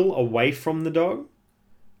angle away from the dog,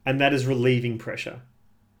 and that is relieving pressure.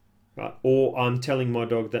 Right? Or I'm telling my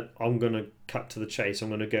dog that I'm going to cut to the chase. I'm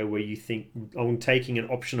going to go where you think, I'm taking an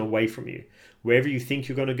option away from you. Wherever you think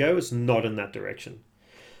you're going to go, it's not in that direction.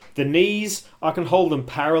 The knees, I can hold them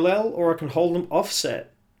parallel or I can hold them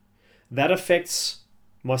offset. That affects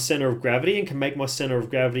my center of gravity and can make my center of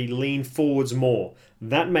gravity lean forwards more.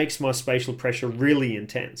 That makes my spatial pressure really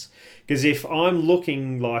intense. Because if I'm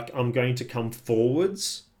looking like I'm going to come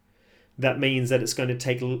forwards, that means that it's going to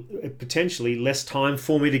take potentially less time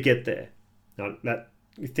for me to get there. Now,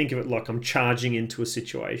 think of it like I'm charging into a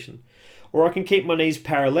situation. Or I can keep my knees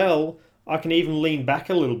parallel. I can even lean back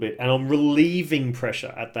a little bit and I'm relieving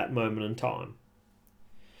pressure at that moment in time.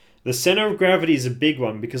 The center of gravity is a big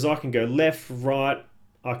one because I can go left, right,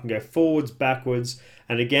 I can go forwards, backwards,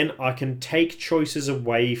 and again, I can take choices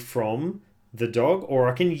away from the dog or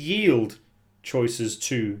I can yield choices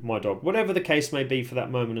to my dog, whatever the case may be for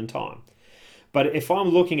that moment in time. But if I'm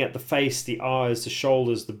looking at the face, the eyes, the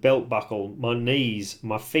shoulders, the belt buckle, my knees,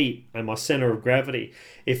 my feet, and my center of gravity,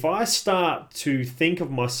 if I start to think of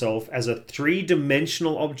myself as a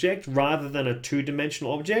three-dimensional object rather than a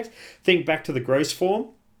two-dimensional object, think back to the gross form,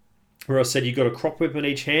 where I said you've got a crop whip in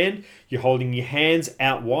each hand, you're holding your hands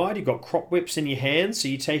out wide, you've got crop whips in your hands, so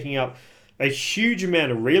you're taking up a huge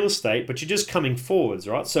amount of real estate, but you're just coming forwards,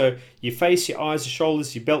 right? So your face, your eyes, your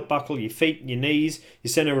shoulders, your belt buckle, your feet, your knees, your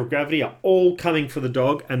center of gravity are all coming for the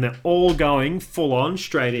dog and they're all going full on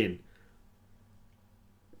straight in.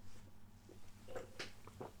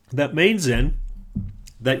 That means then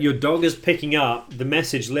that your dog is picking up the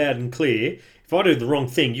message loud and clear. If I do the wrong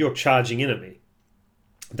thing, you're charging in at me.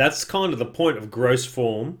 That's kind of the point of gross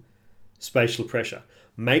form spatial pressure.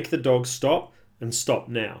 Make the dog stop and stop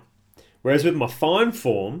now. Whereas with my fine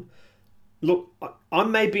form, look, I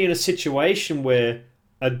may be in a situation where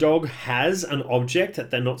a dog has an object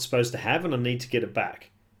that they're not supposed to have and I need to get it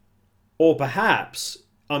back. Or perhaps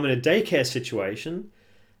I'm in a daycare situation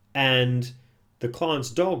and the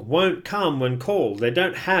client's dog won't come when called. They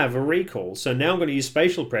don't have a recall. So now I'm going to use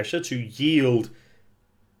spatial pressure to yield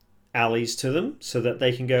alleys to them so that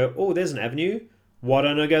they can go, oh, there's an avenue. Why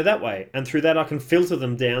don't I go that way? And through that, I can filter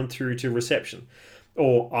them down through to reception.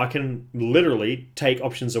 Or I can literally take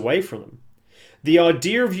options away from them. The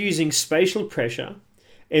idea of using spatial pressure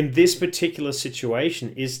in this particular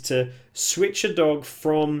situation is to switch a dog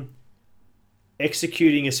from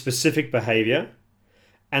executing a specific behavior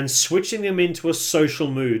and switching them into a social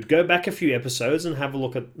mood. Go back a few episodes and have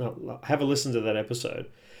a listen to that episode.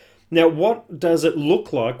 Now, what does it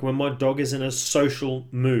look like when my dog is in a social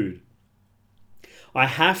mood? I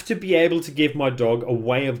have to be able to give my dog a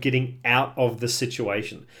way of getting out of the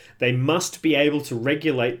situation. They must be able to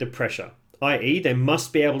regulate the pressure, i.e. they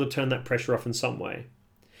must be able to turn that pressure off in some way.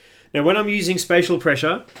 Now, when I'm using spatial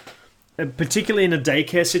pressure, particularly in a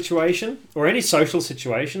daycare situation or any social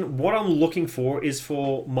situation, what I'm looking for is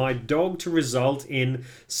for my dog to result in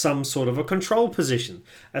some sort of a control position,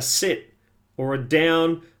 a sit or a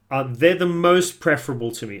down. They're the most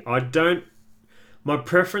preferable to me. My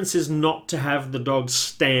preference is not to have the dog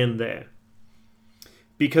stand there.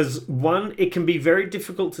 Because one, it can be very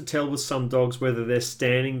difficult to tell with some dogs whether they're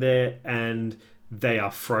standing there and they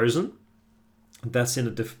are frozen. That's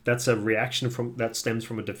a reaction that stems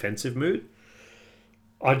from a defensive mood.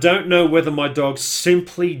 I don't know whether my dog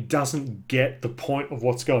simply doesn't get the point of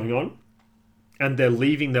what's going on and they're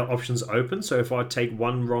leaving their options open. So if I take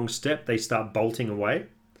one wrong step, they start bolting away.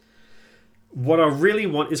 What I really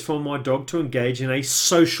want is for my dog to engage in a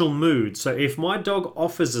social mood. So if my dog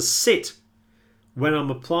offers a sit when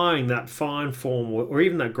I'm applying that fine form or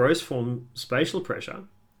even that gross form spatial pressure,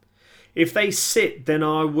 if they sit, then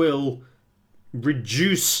I will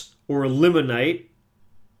reduce or eliminate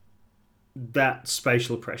that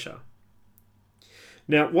spatial pressure.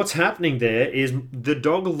 Now, what's happening there is the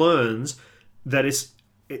dog learns that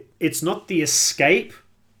it's not the escape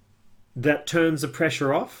that turns the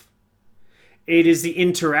pressure off. It is the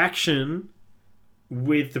interaction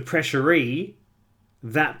with the pressuree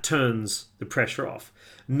that turns the pressure off.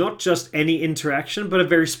 Not just any interaction, but a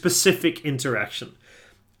very specific interaction.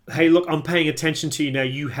 Hey, look, I'm paying attention to you now.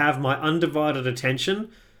 You have my undivided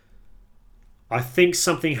attention. I think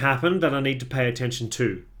something happened that I need to pay attention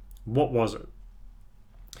to. What was it?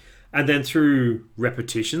 And then through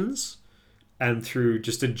repetitions and through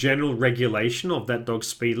just a general regulation of that dog's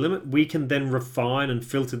speed limit, we can then refine and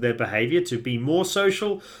filter their behavior to be more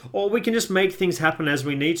social, or we can just make things happen as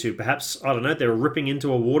we need to. Perhaps, I don't know, they're ripping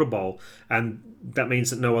into a water bowl and that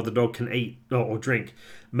means that no other dog can eat or drink.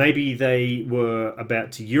 Maybe they were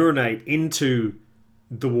about to urinate into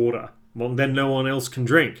the water. Well, then no one else can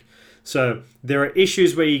drink. So there are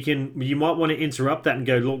issues where you might want to interrupt that and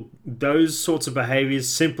go, look, those sorts of behaviors,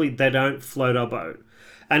 simply they don't float our boat.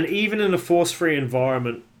 And even in a force-free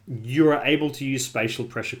environment, you are able to use spatial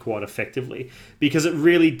pressure quite effectively because it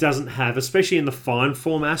really doesn't have, especially in the fine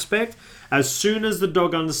form aspect, as soon as the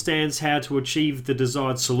dog understands how to achieve the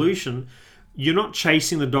desired solution, you're not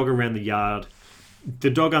chasing the dog around the yard. The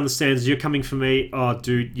dog understands you're coming for me. Oh,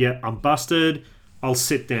 dude, yeah, I'm busted. I'll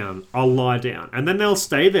sit down. I'll lie down. And then they'll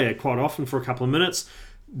stay there quite often for a couple of minutes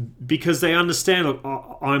because they understand, look,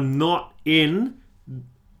 I'm not anywhere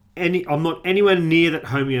near that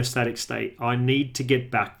homeostatic state. I need to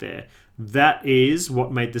get back there. That is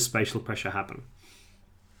what made the spatial pressure happen.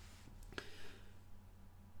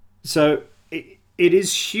 So it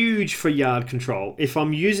is huge for yard control. If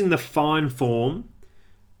I'm using the fine form,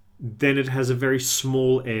 then it has a very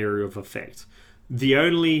small area of effect. The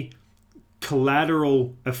only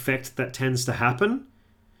collateral effect that tends to happen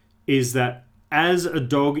is that as a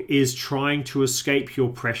dog is trying to escape your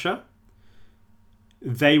pressure,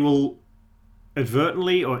 they will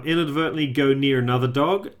advertently or inadvertently go near another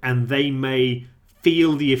dog and they may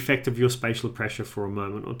feel the effect of your spatial pressure for a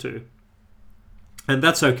moment or two. And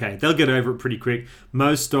that's okay. They'll get over it pretty quick.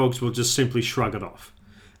 Most dogs will just simply shrug it off.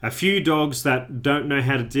 A few dogs that don't know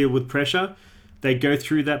how to deal with pressure, they go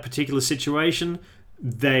through that particular situation,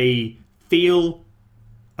 they feel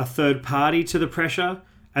a third party to the pressure,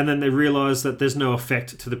 and then they realize that there's no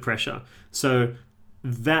effect to the pressure. So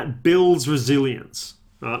that builds resilience,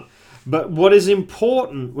 right? But what is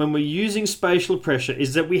important when we're using spatial pressure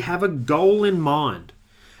is that we have a goal in mind,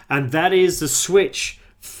 and that is the switch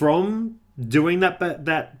from doing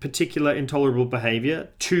that particular intolerable behavior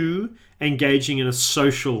to engaging in a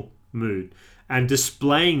social mood and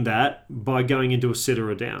displaying that by going into a sit or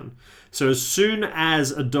a down. So as soon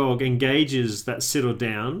as a dog engages that sit or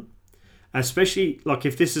down, especially like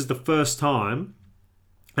if this is the first time,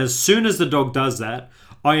 as soon as the dog does that,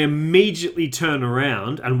 I immediately turn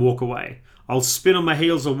around and walk away. I'll spin on my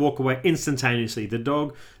heels or walk away instantaneously. The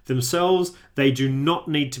dog themselves, they do not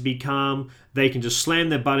need to be calm. They can just slam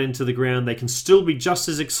their butt into the ground. They can still be just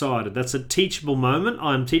as excited. That's a teachable moment.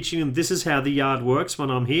 I'm teaching them this is how the yard works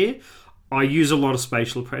when I'm here. I use a lot of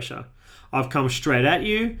spatial pressure. I've come straight at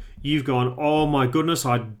you. You've gone, oh my goodness,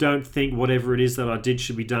 I don't think whatever it is that I did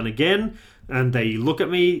should be done again. And they look at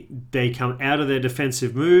me. They come out of their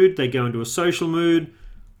defensive mood. They go into a social mood.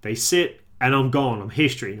 They sit and I'm gone. I'm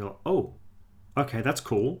history. And you're like, oh, okay, that's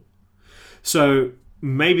cool. So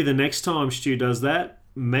maybe the next time Stu does that,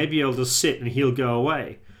 maybe I'll just sit and he'll go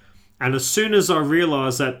away. And as soon as I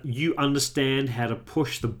realize that you understand how to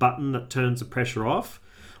push the button that turns the pressure off,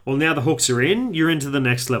 well, now the hooks are in, you're into the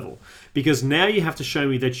next level. Because now you have to show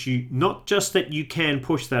me that you, not just that you can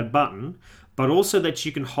push that button, but also that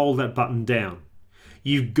you can hold that button down.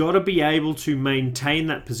 You've got to be able to maintain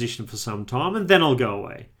that position for some time, and then I'll go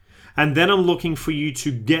away. And then I'm looking for you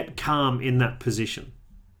to get calm in that position.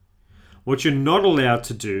 What you're not allowed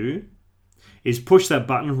to do is push that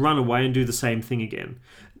button, run away, and do the same thing again.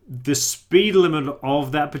 The speed limit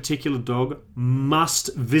of that particular dog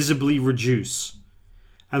must visibly reduce,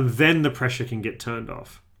 and then the pressure can get turned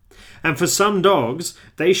off. And for some dogs,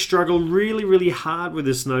 they struggle really, really hard with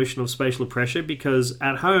this notion of spatial pressure because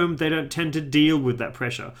at home, they don't tend to deal with that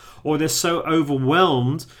pressure, or they're so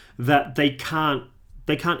overwhelmed that they can't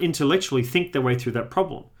intellectually think their way through that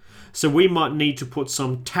problem. So we might need to put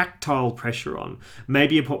some tactile pressure on.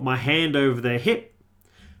 Maybe I put my hand over their hip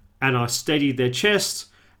and I steady their chest,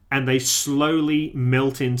 and they slowly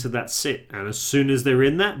melt into that sit. And as soon as they're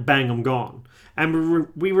in that, bang, I'm gone. And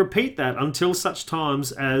we repeat that until such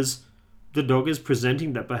times as the dog is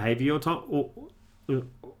presenting that behavior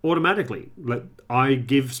automatically. I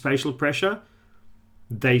give spatial pressure,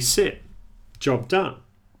 they sit. Job done.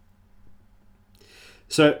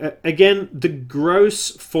 So again, the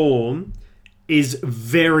gross form is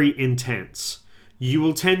very intense. You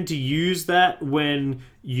will tend to use that when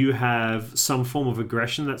you have some form of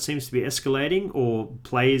aggression that seems to be escalating, or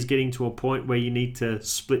play is getting to a point where you need to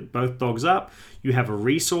split both dogs up. You have a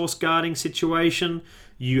resource guarding situation.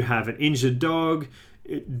 You have an injured dog.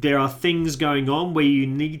 There are things going on where you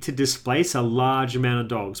need to displace a large amount of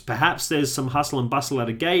dogs. Perhaps there's some hustle and bustle at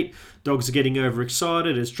a gate. Dogs are getting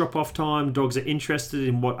overexcited. It's drop-off time. Dogs are interested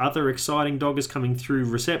in what other exciting dog is coming through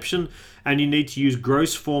reception. And you need to use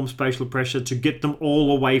gross form spatial pressure to get them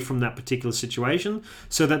all away from that particular situation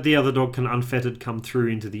so that the other dog can unfettered come through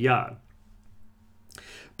into the yard.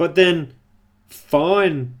 But then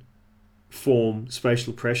fine form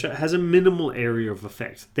spatial pressure has a minimal area of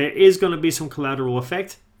effect. There is going to be some collateral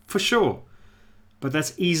effect for sure, but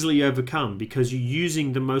that's easily overcome because you're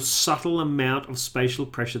using the most subtle amount of spatial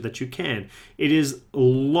pressure that you can. It is a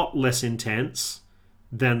lot less intense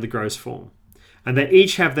than the gross form, and they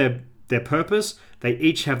each have their purpose. They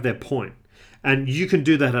each have their point, and you can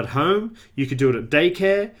do that at home. You could do it at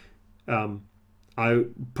daycare. I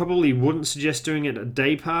probably wouldn't suggest doing it at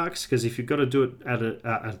day parks, because if you've got to do it at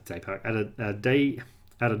a day park,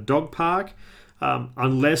 at a dog park,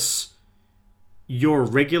 unless you're a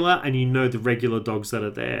regular and you know the regular dogs that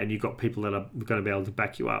are there and you've got people that are going to be able to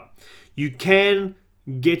back you up. You can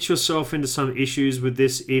get yourself into some issues with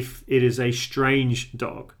this if it is a strange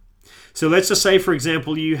dog. So let's just say, for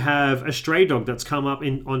example, you have a stray dog that's come up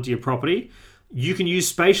onto your property. You can use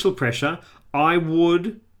spatial pressure. I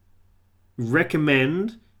would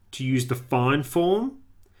recommend to use the fine form,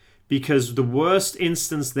 because the worst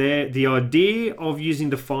instance there, the idea of using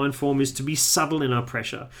the fine form is to be subtle in our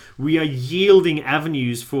pressure. We are yielding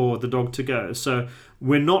avenues for the dog to go. So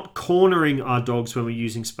we're not cornering our dogs when we're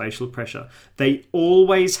using spatial pressure. They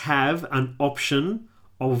always have an option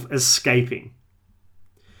of escaping.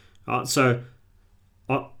 So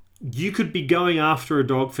you could be going after a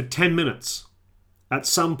dog for 10 minutes. At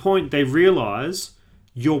some point they realize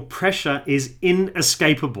your pressure is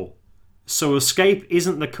inescapable. So escape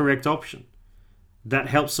isn't the correct option. That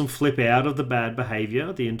helps them flip out of the bad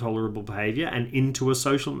behavior, the intolerable behavior, and into a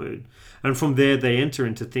social mood. And from there, they enter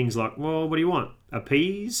into things like, well, what do you want?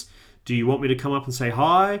 Appease? Do you want me to come up and say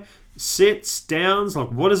hi? Sits, downs?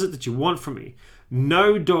 Like, what is it that you want from me?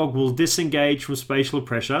 No dog will disengage from spatial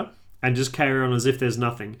pressure and just carry on as if there's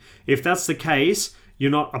nothing. If that's the case,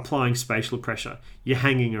 you're not applying spatial pressure. You're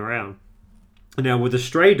hanging around. Now, with a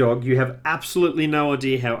stray dog, you have absolutely no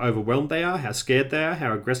idea how overwhelmed they are, how scared they are,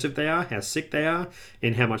 how aggressive they are, how sick they are,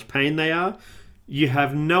 in how much pain they are. You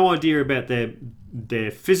have no idea about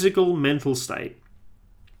their physical, mental state.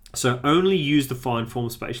 So only use the fine form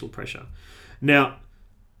spatial pressure. Now,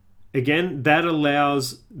 again, that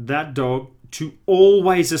allows that dog to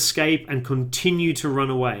always escape and continue to run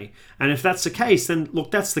away. And if that's the case, then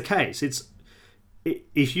look, that's the case.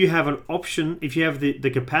 If you have an option, if you have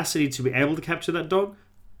the capacity to be able to capture that dog,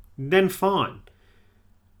 then fine.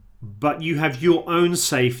 But you have your own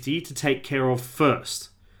safety to take care of first.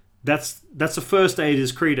 That's a first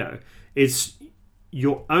aider's credo. It's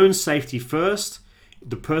your own safety first.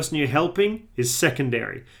 The person you're helping is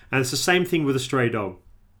secondary. And it's the same thing with a stray dog.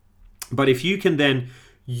 But if you can then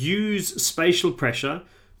use spatial pressure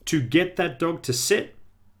to get that dog to sit,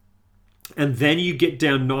 and then you get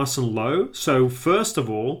down nice and low. So first of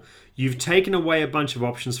all, you've taken away a bunch of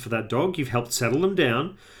options for that dog. You've helped settle them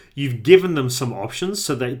down. You've given them some options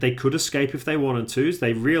so that they could escape if they wanted to. So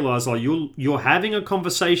they realize, oh, you're having a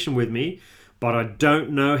conversation with me, but I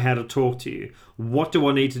don't know how to talk to you. What do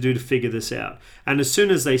I need to do to figure this out? And as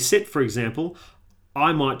soon as they sit, for example,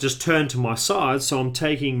 I might just turn to my side. So I'm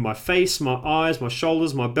taking my face, my eyes, my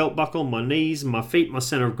shoulders, my belt buckle, my knees, my feet, my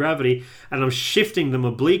center of gravity, and I'm shifting them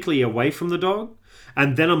obliquely away from the dog.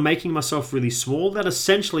 And then I'm making myself really small. That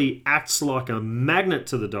essentially acts like a magnet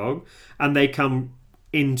to the dog, and they come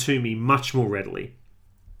into me much more readily.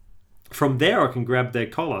 From there, I can grab their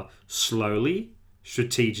collar slowly,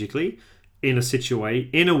 strategically, in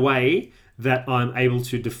a way that I'm able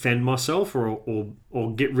to defend myself or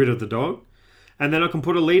get rid of the dog. And then I can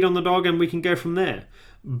put a lead on the dog and we can go from there.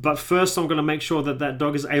 But first I'm going to make sure that that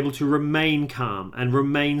dog is able to remain calm and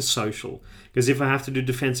remain social. Because if I have to do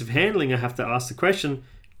defensive handling, I have to ask the question,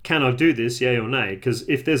 can I do this, yay or nay? Because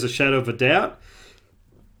if there's a shadow of a doubt,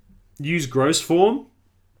 use gross form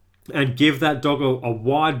and give that dog a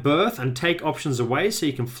wide berth and take options away so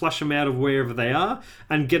you can flush them out of wherever they are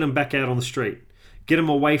and get them back out on the street. Get them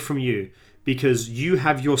away from you because you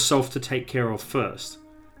have yourself to take care of first.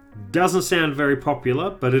 Doesn't sound very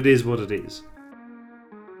popular, but it is what it is.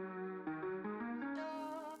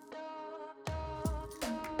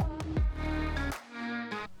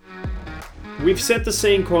 We've set the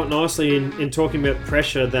scene quite nicely in talking about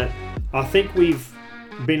pressure, that I think we've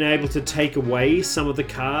been able to take away some of the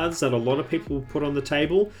cards that a lot of people put on the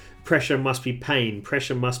table. Pressure must be pain,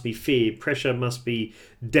 pressure must be fear, pressure must be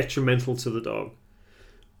detrimental to the dog.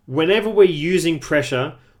 Whenever we're using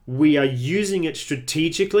pressure, we are using it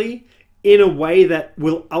strategically in a way that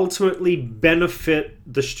will ultimately benefit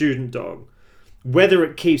the student dog. Whether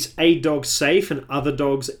it keeps a dog safe and other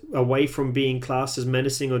dogs away from being classed as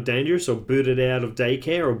menacing or dangerous or booted out of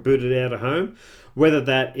daycare or booted out of home, whether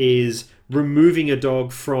that is removing a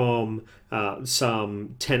dog from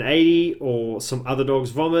some 1080 or some other dog's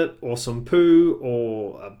vomit or some poo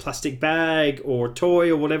or a plastic bag or a toy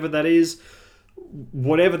or whatever that is,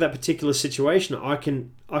 whatever that particular situation, I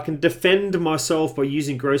can defend myself by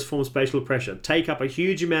using gross form spatial pressure. Take up a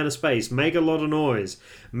huge amount of space, make a lot of noise,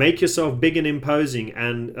 make yourself big and imposing,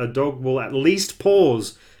 and a dog will at least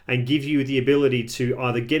pause and give you the ability to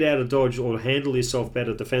either get out of dodge or handle yourself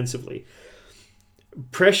better defensively.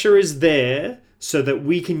 Pressure is there so that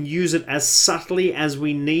we can use it as subtly as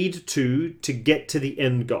we need to get to the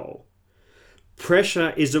end goal.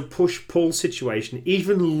 Pressure is a push-pull situation,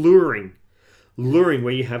 even luring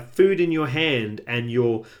where you have food in your hand and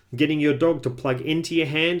you're getting your dog to plug into your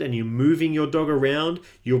hand and you're moving your dog around,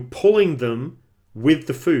 you're pulling them with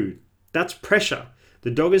the food. That's pressure. The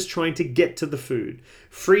dog is trying to get to the food.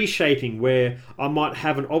 Free shaping, where I might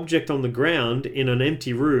have an object on the ground in an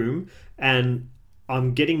empty room and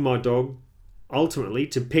I'm getting my dog ultimately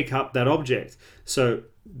to pick up that object. So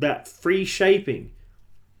that free shaping,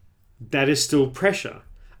 that is still pressure.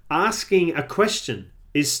 Asking a question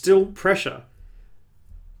is still pressure,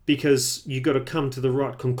 because you've got to come to the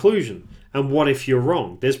right conclusion. And what if you're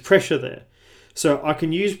wrong? There's pressure there. So I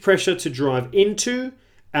can use pressure to drive into,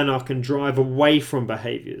 and I can drive away from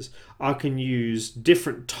behaviors. I can use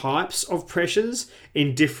different types of pressures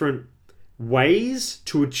in different ways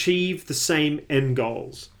to achieve the same end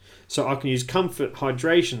goals. So I can use comfort,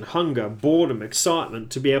 hydration, hunger, boredom, excitement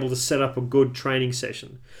to be able to set up a good training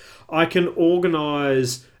session. I can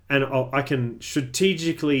organize and I can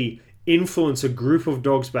strategically influence a group of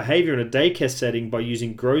dogs' behavior in a daycare setting by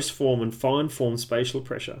using gross form and fine form spatial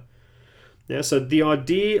pressure. Yeah, so the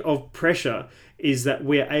idea of pressure is that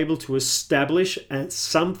we're able to establish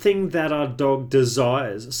something that our dog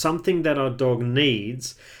desires, something that our dog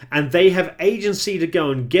needs, and they have agency to go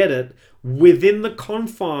and get it within the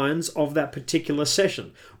confines of that particular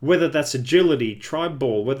session. Whether that's agility, tribe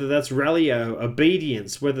ball, whether that's rally-o,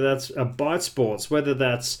 obedience, whether that's bite sports, whether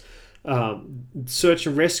that's search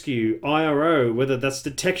and rescue, IRO, whether that's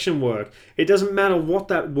detection work. It doesn't matter what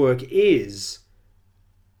that work is,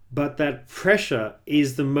 but that pressure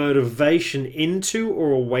is the motivation into or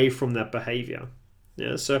away from that behavior.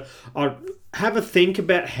 Yeah, so I'll have a think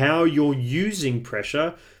about how you're using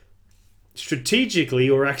pressure strategically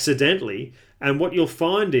or accidentally, and what you'll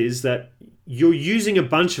find is that you're using a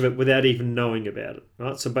bunch of it without even knowing about it,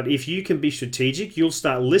 right? So, but if you can be strategic, you'll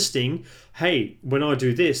start listing, hey, when I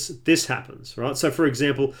do this, this happens, right? So for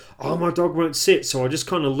example, oh, my dog won't sit, so I just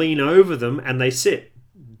kind of lean over them and they sit.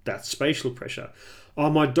 That's spatial pressure. Oh,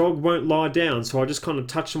 my dog won't lie down, so I just kind of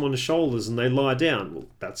touch them on the shoulders and they lie down. Well,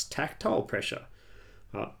 that's tactile pressure.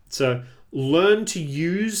 Right? So learn to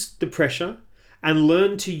use the pressure and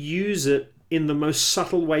learn to use it in the most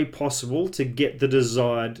subtle way possible to get the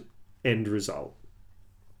desired end result.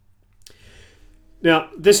 Now,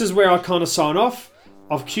 this is where I kind of sign off.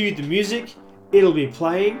 I've cued the music. It'll be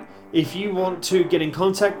playing. If you want to get in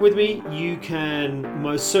contact with me, you can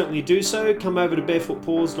most certainly do so. Come over to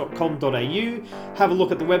barefootpaws.com.au, have a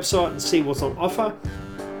look at the website and see what's on offer.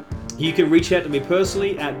 You can reach out to me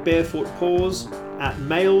personally at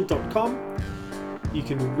barefootpaws@mail.com. You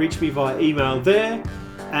can reach me via email there.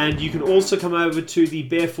 And you can also come over to the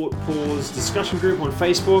Barefoot Paws discussion group on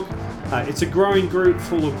Facebook. It's a growing group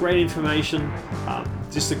full of great information.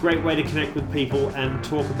 Just a great way to connect with people and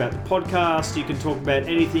talk about the podcast. You can talk about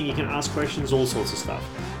anything. You can ask questions, all sorts of stuff.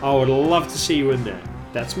 I would love to see you in there.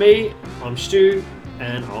 That's me. I'm Stu,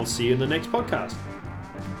 and I'll see you in the next podcast.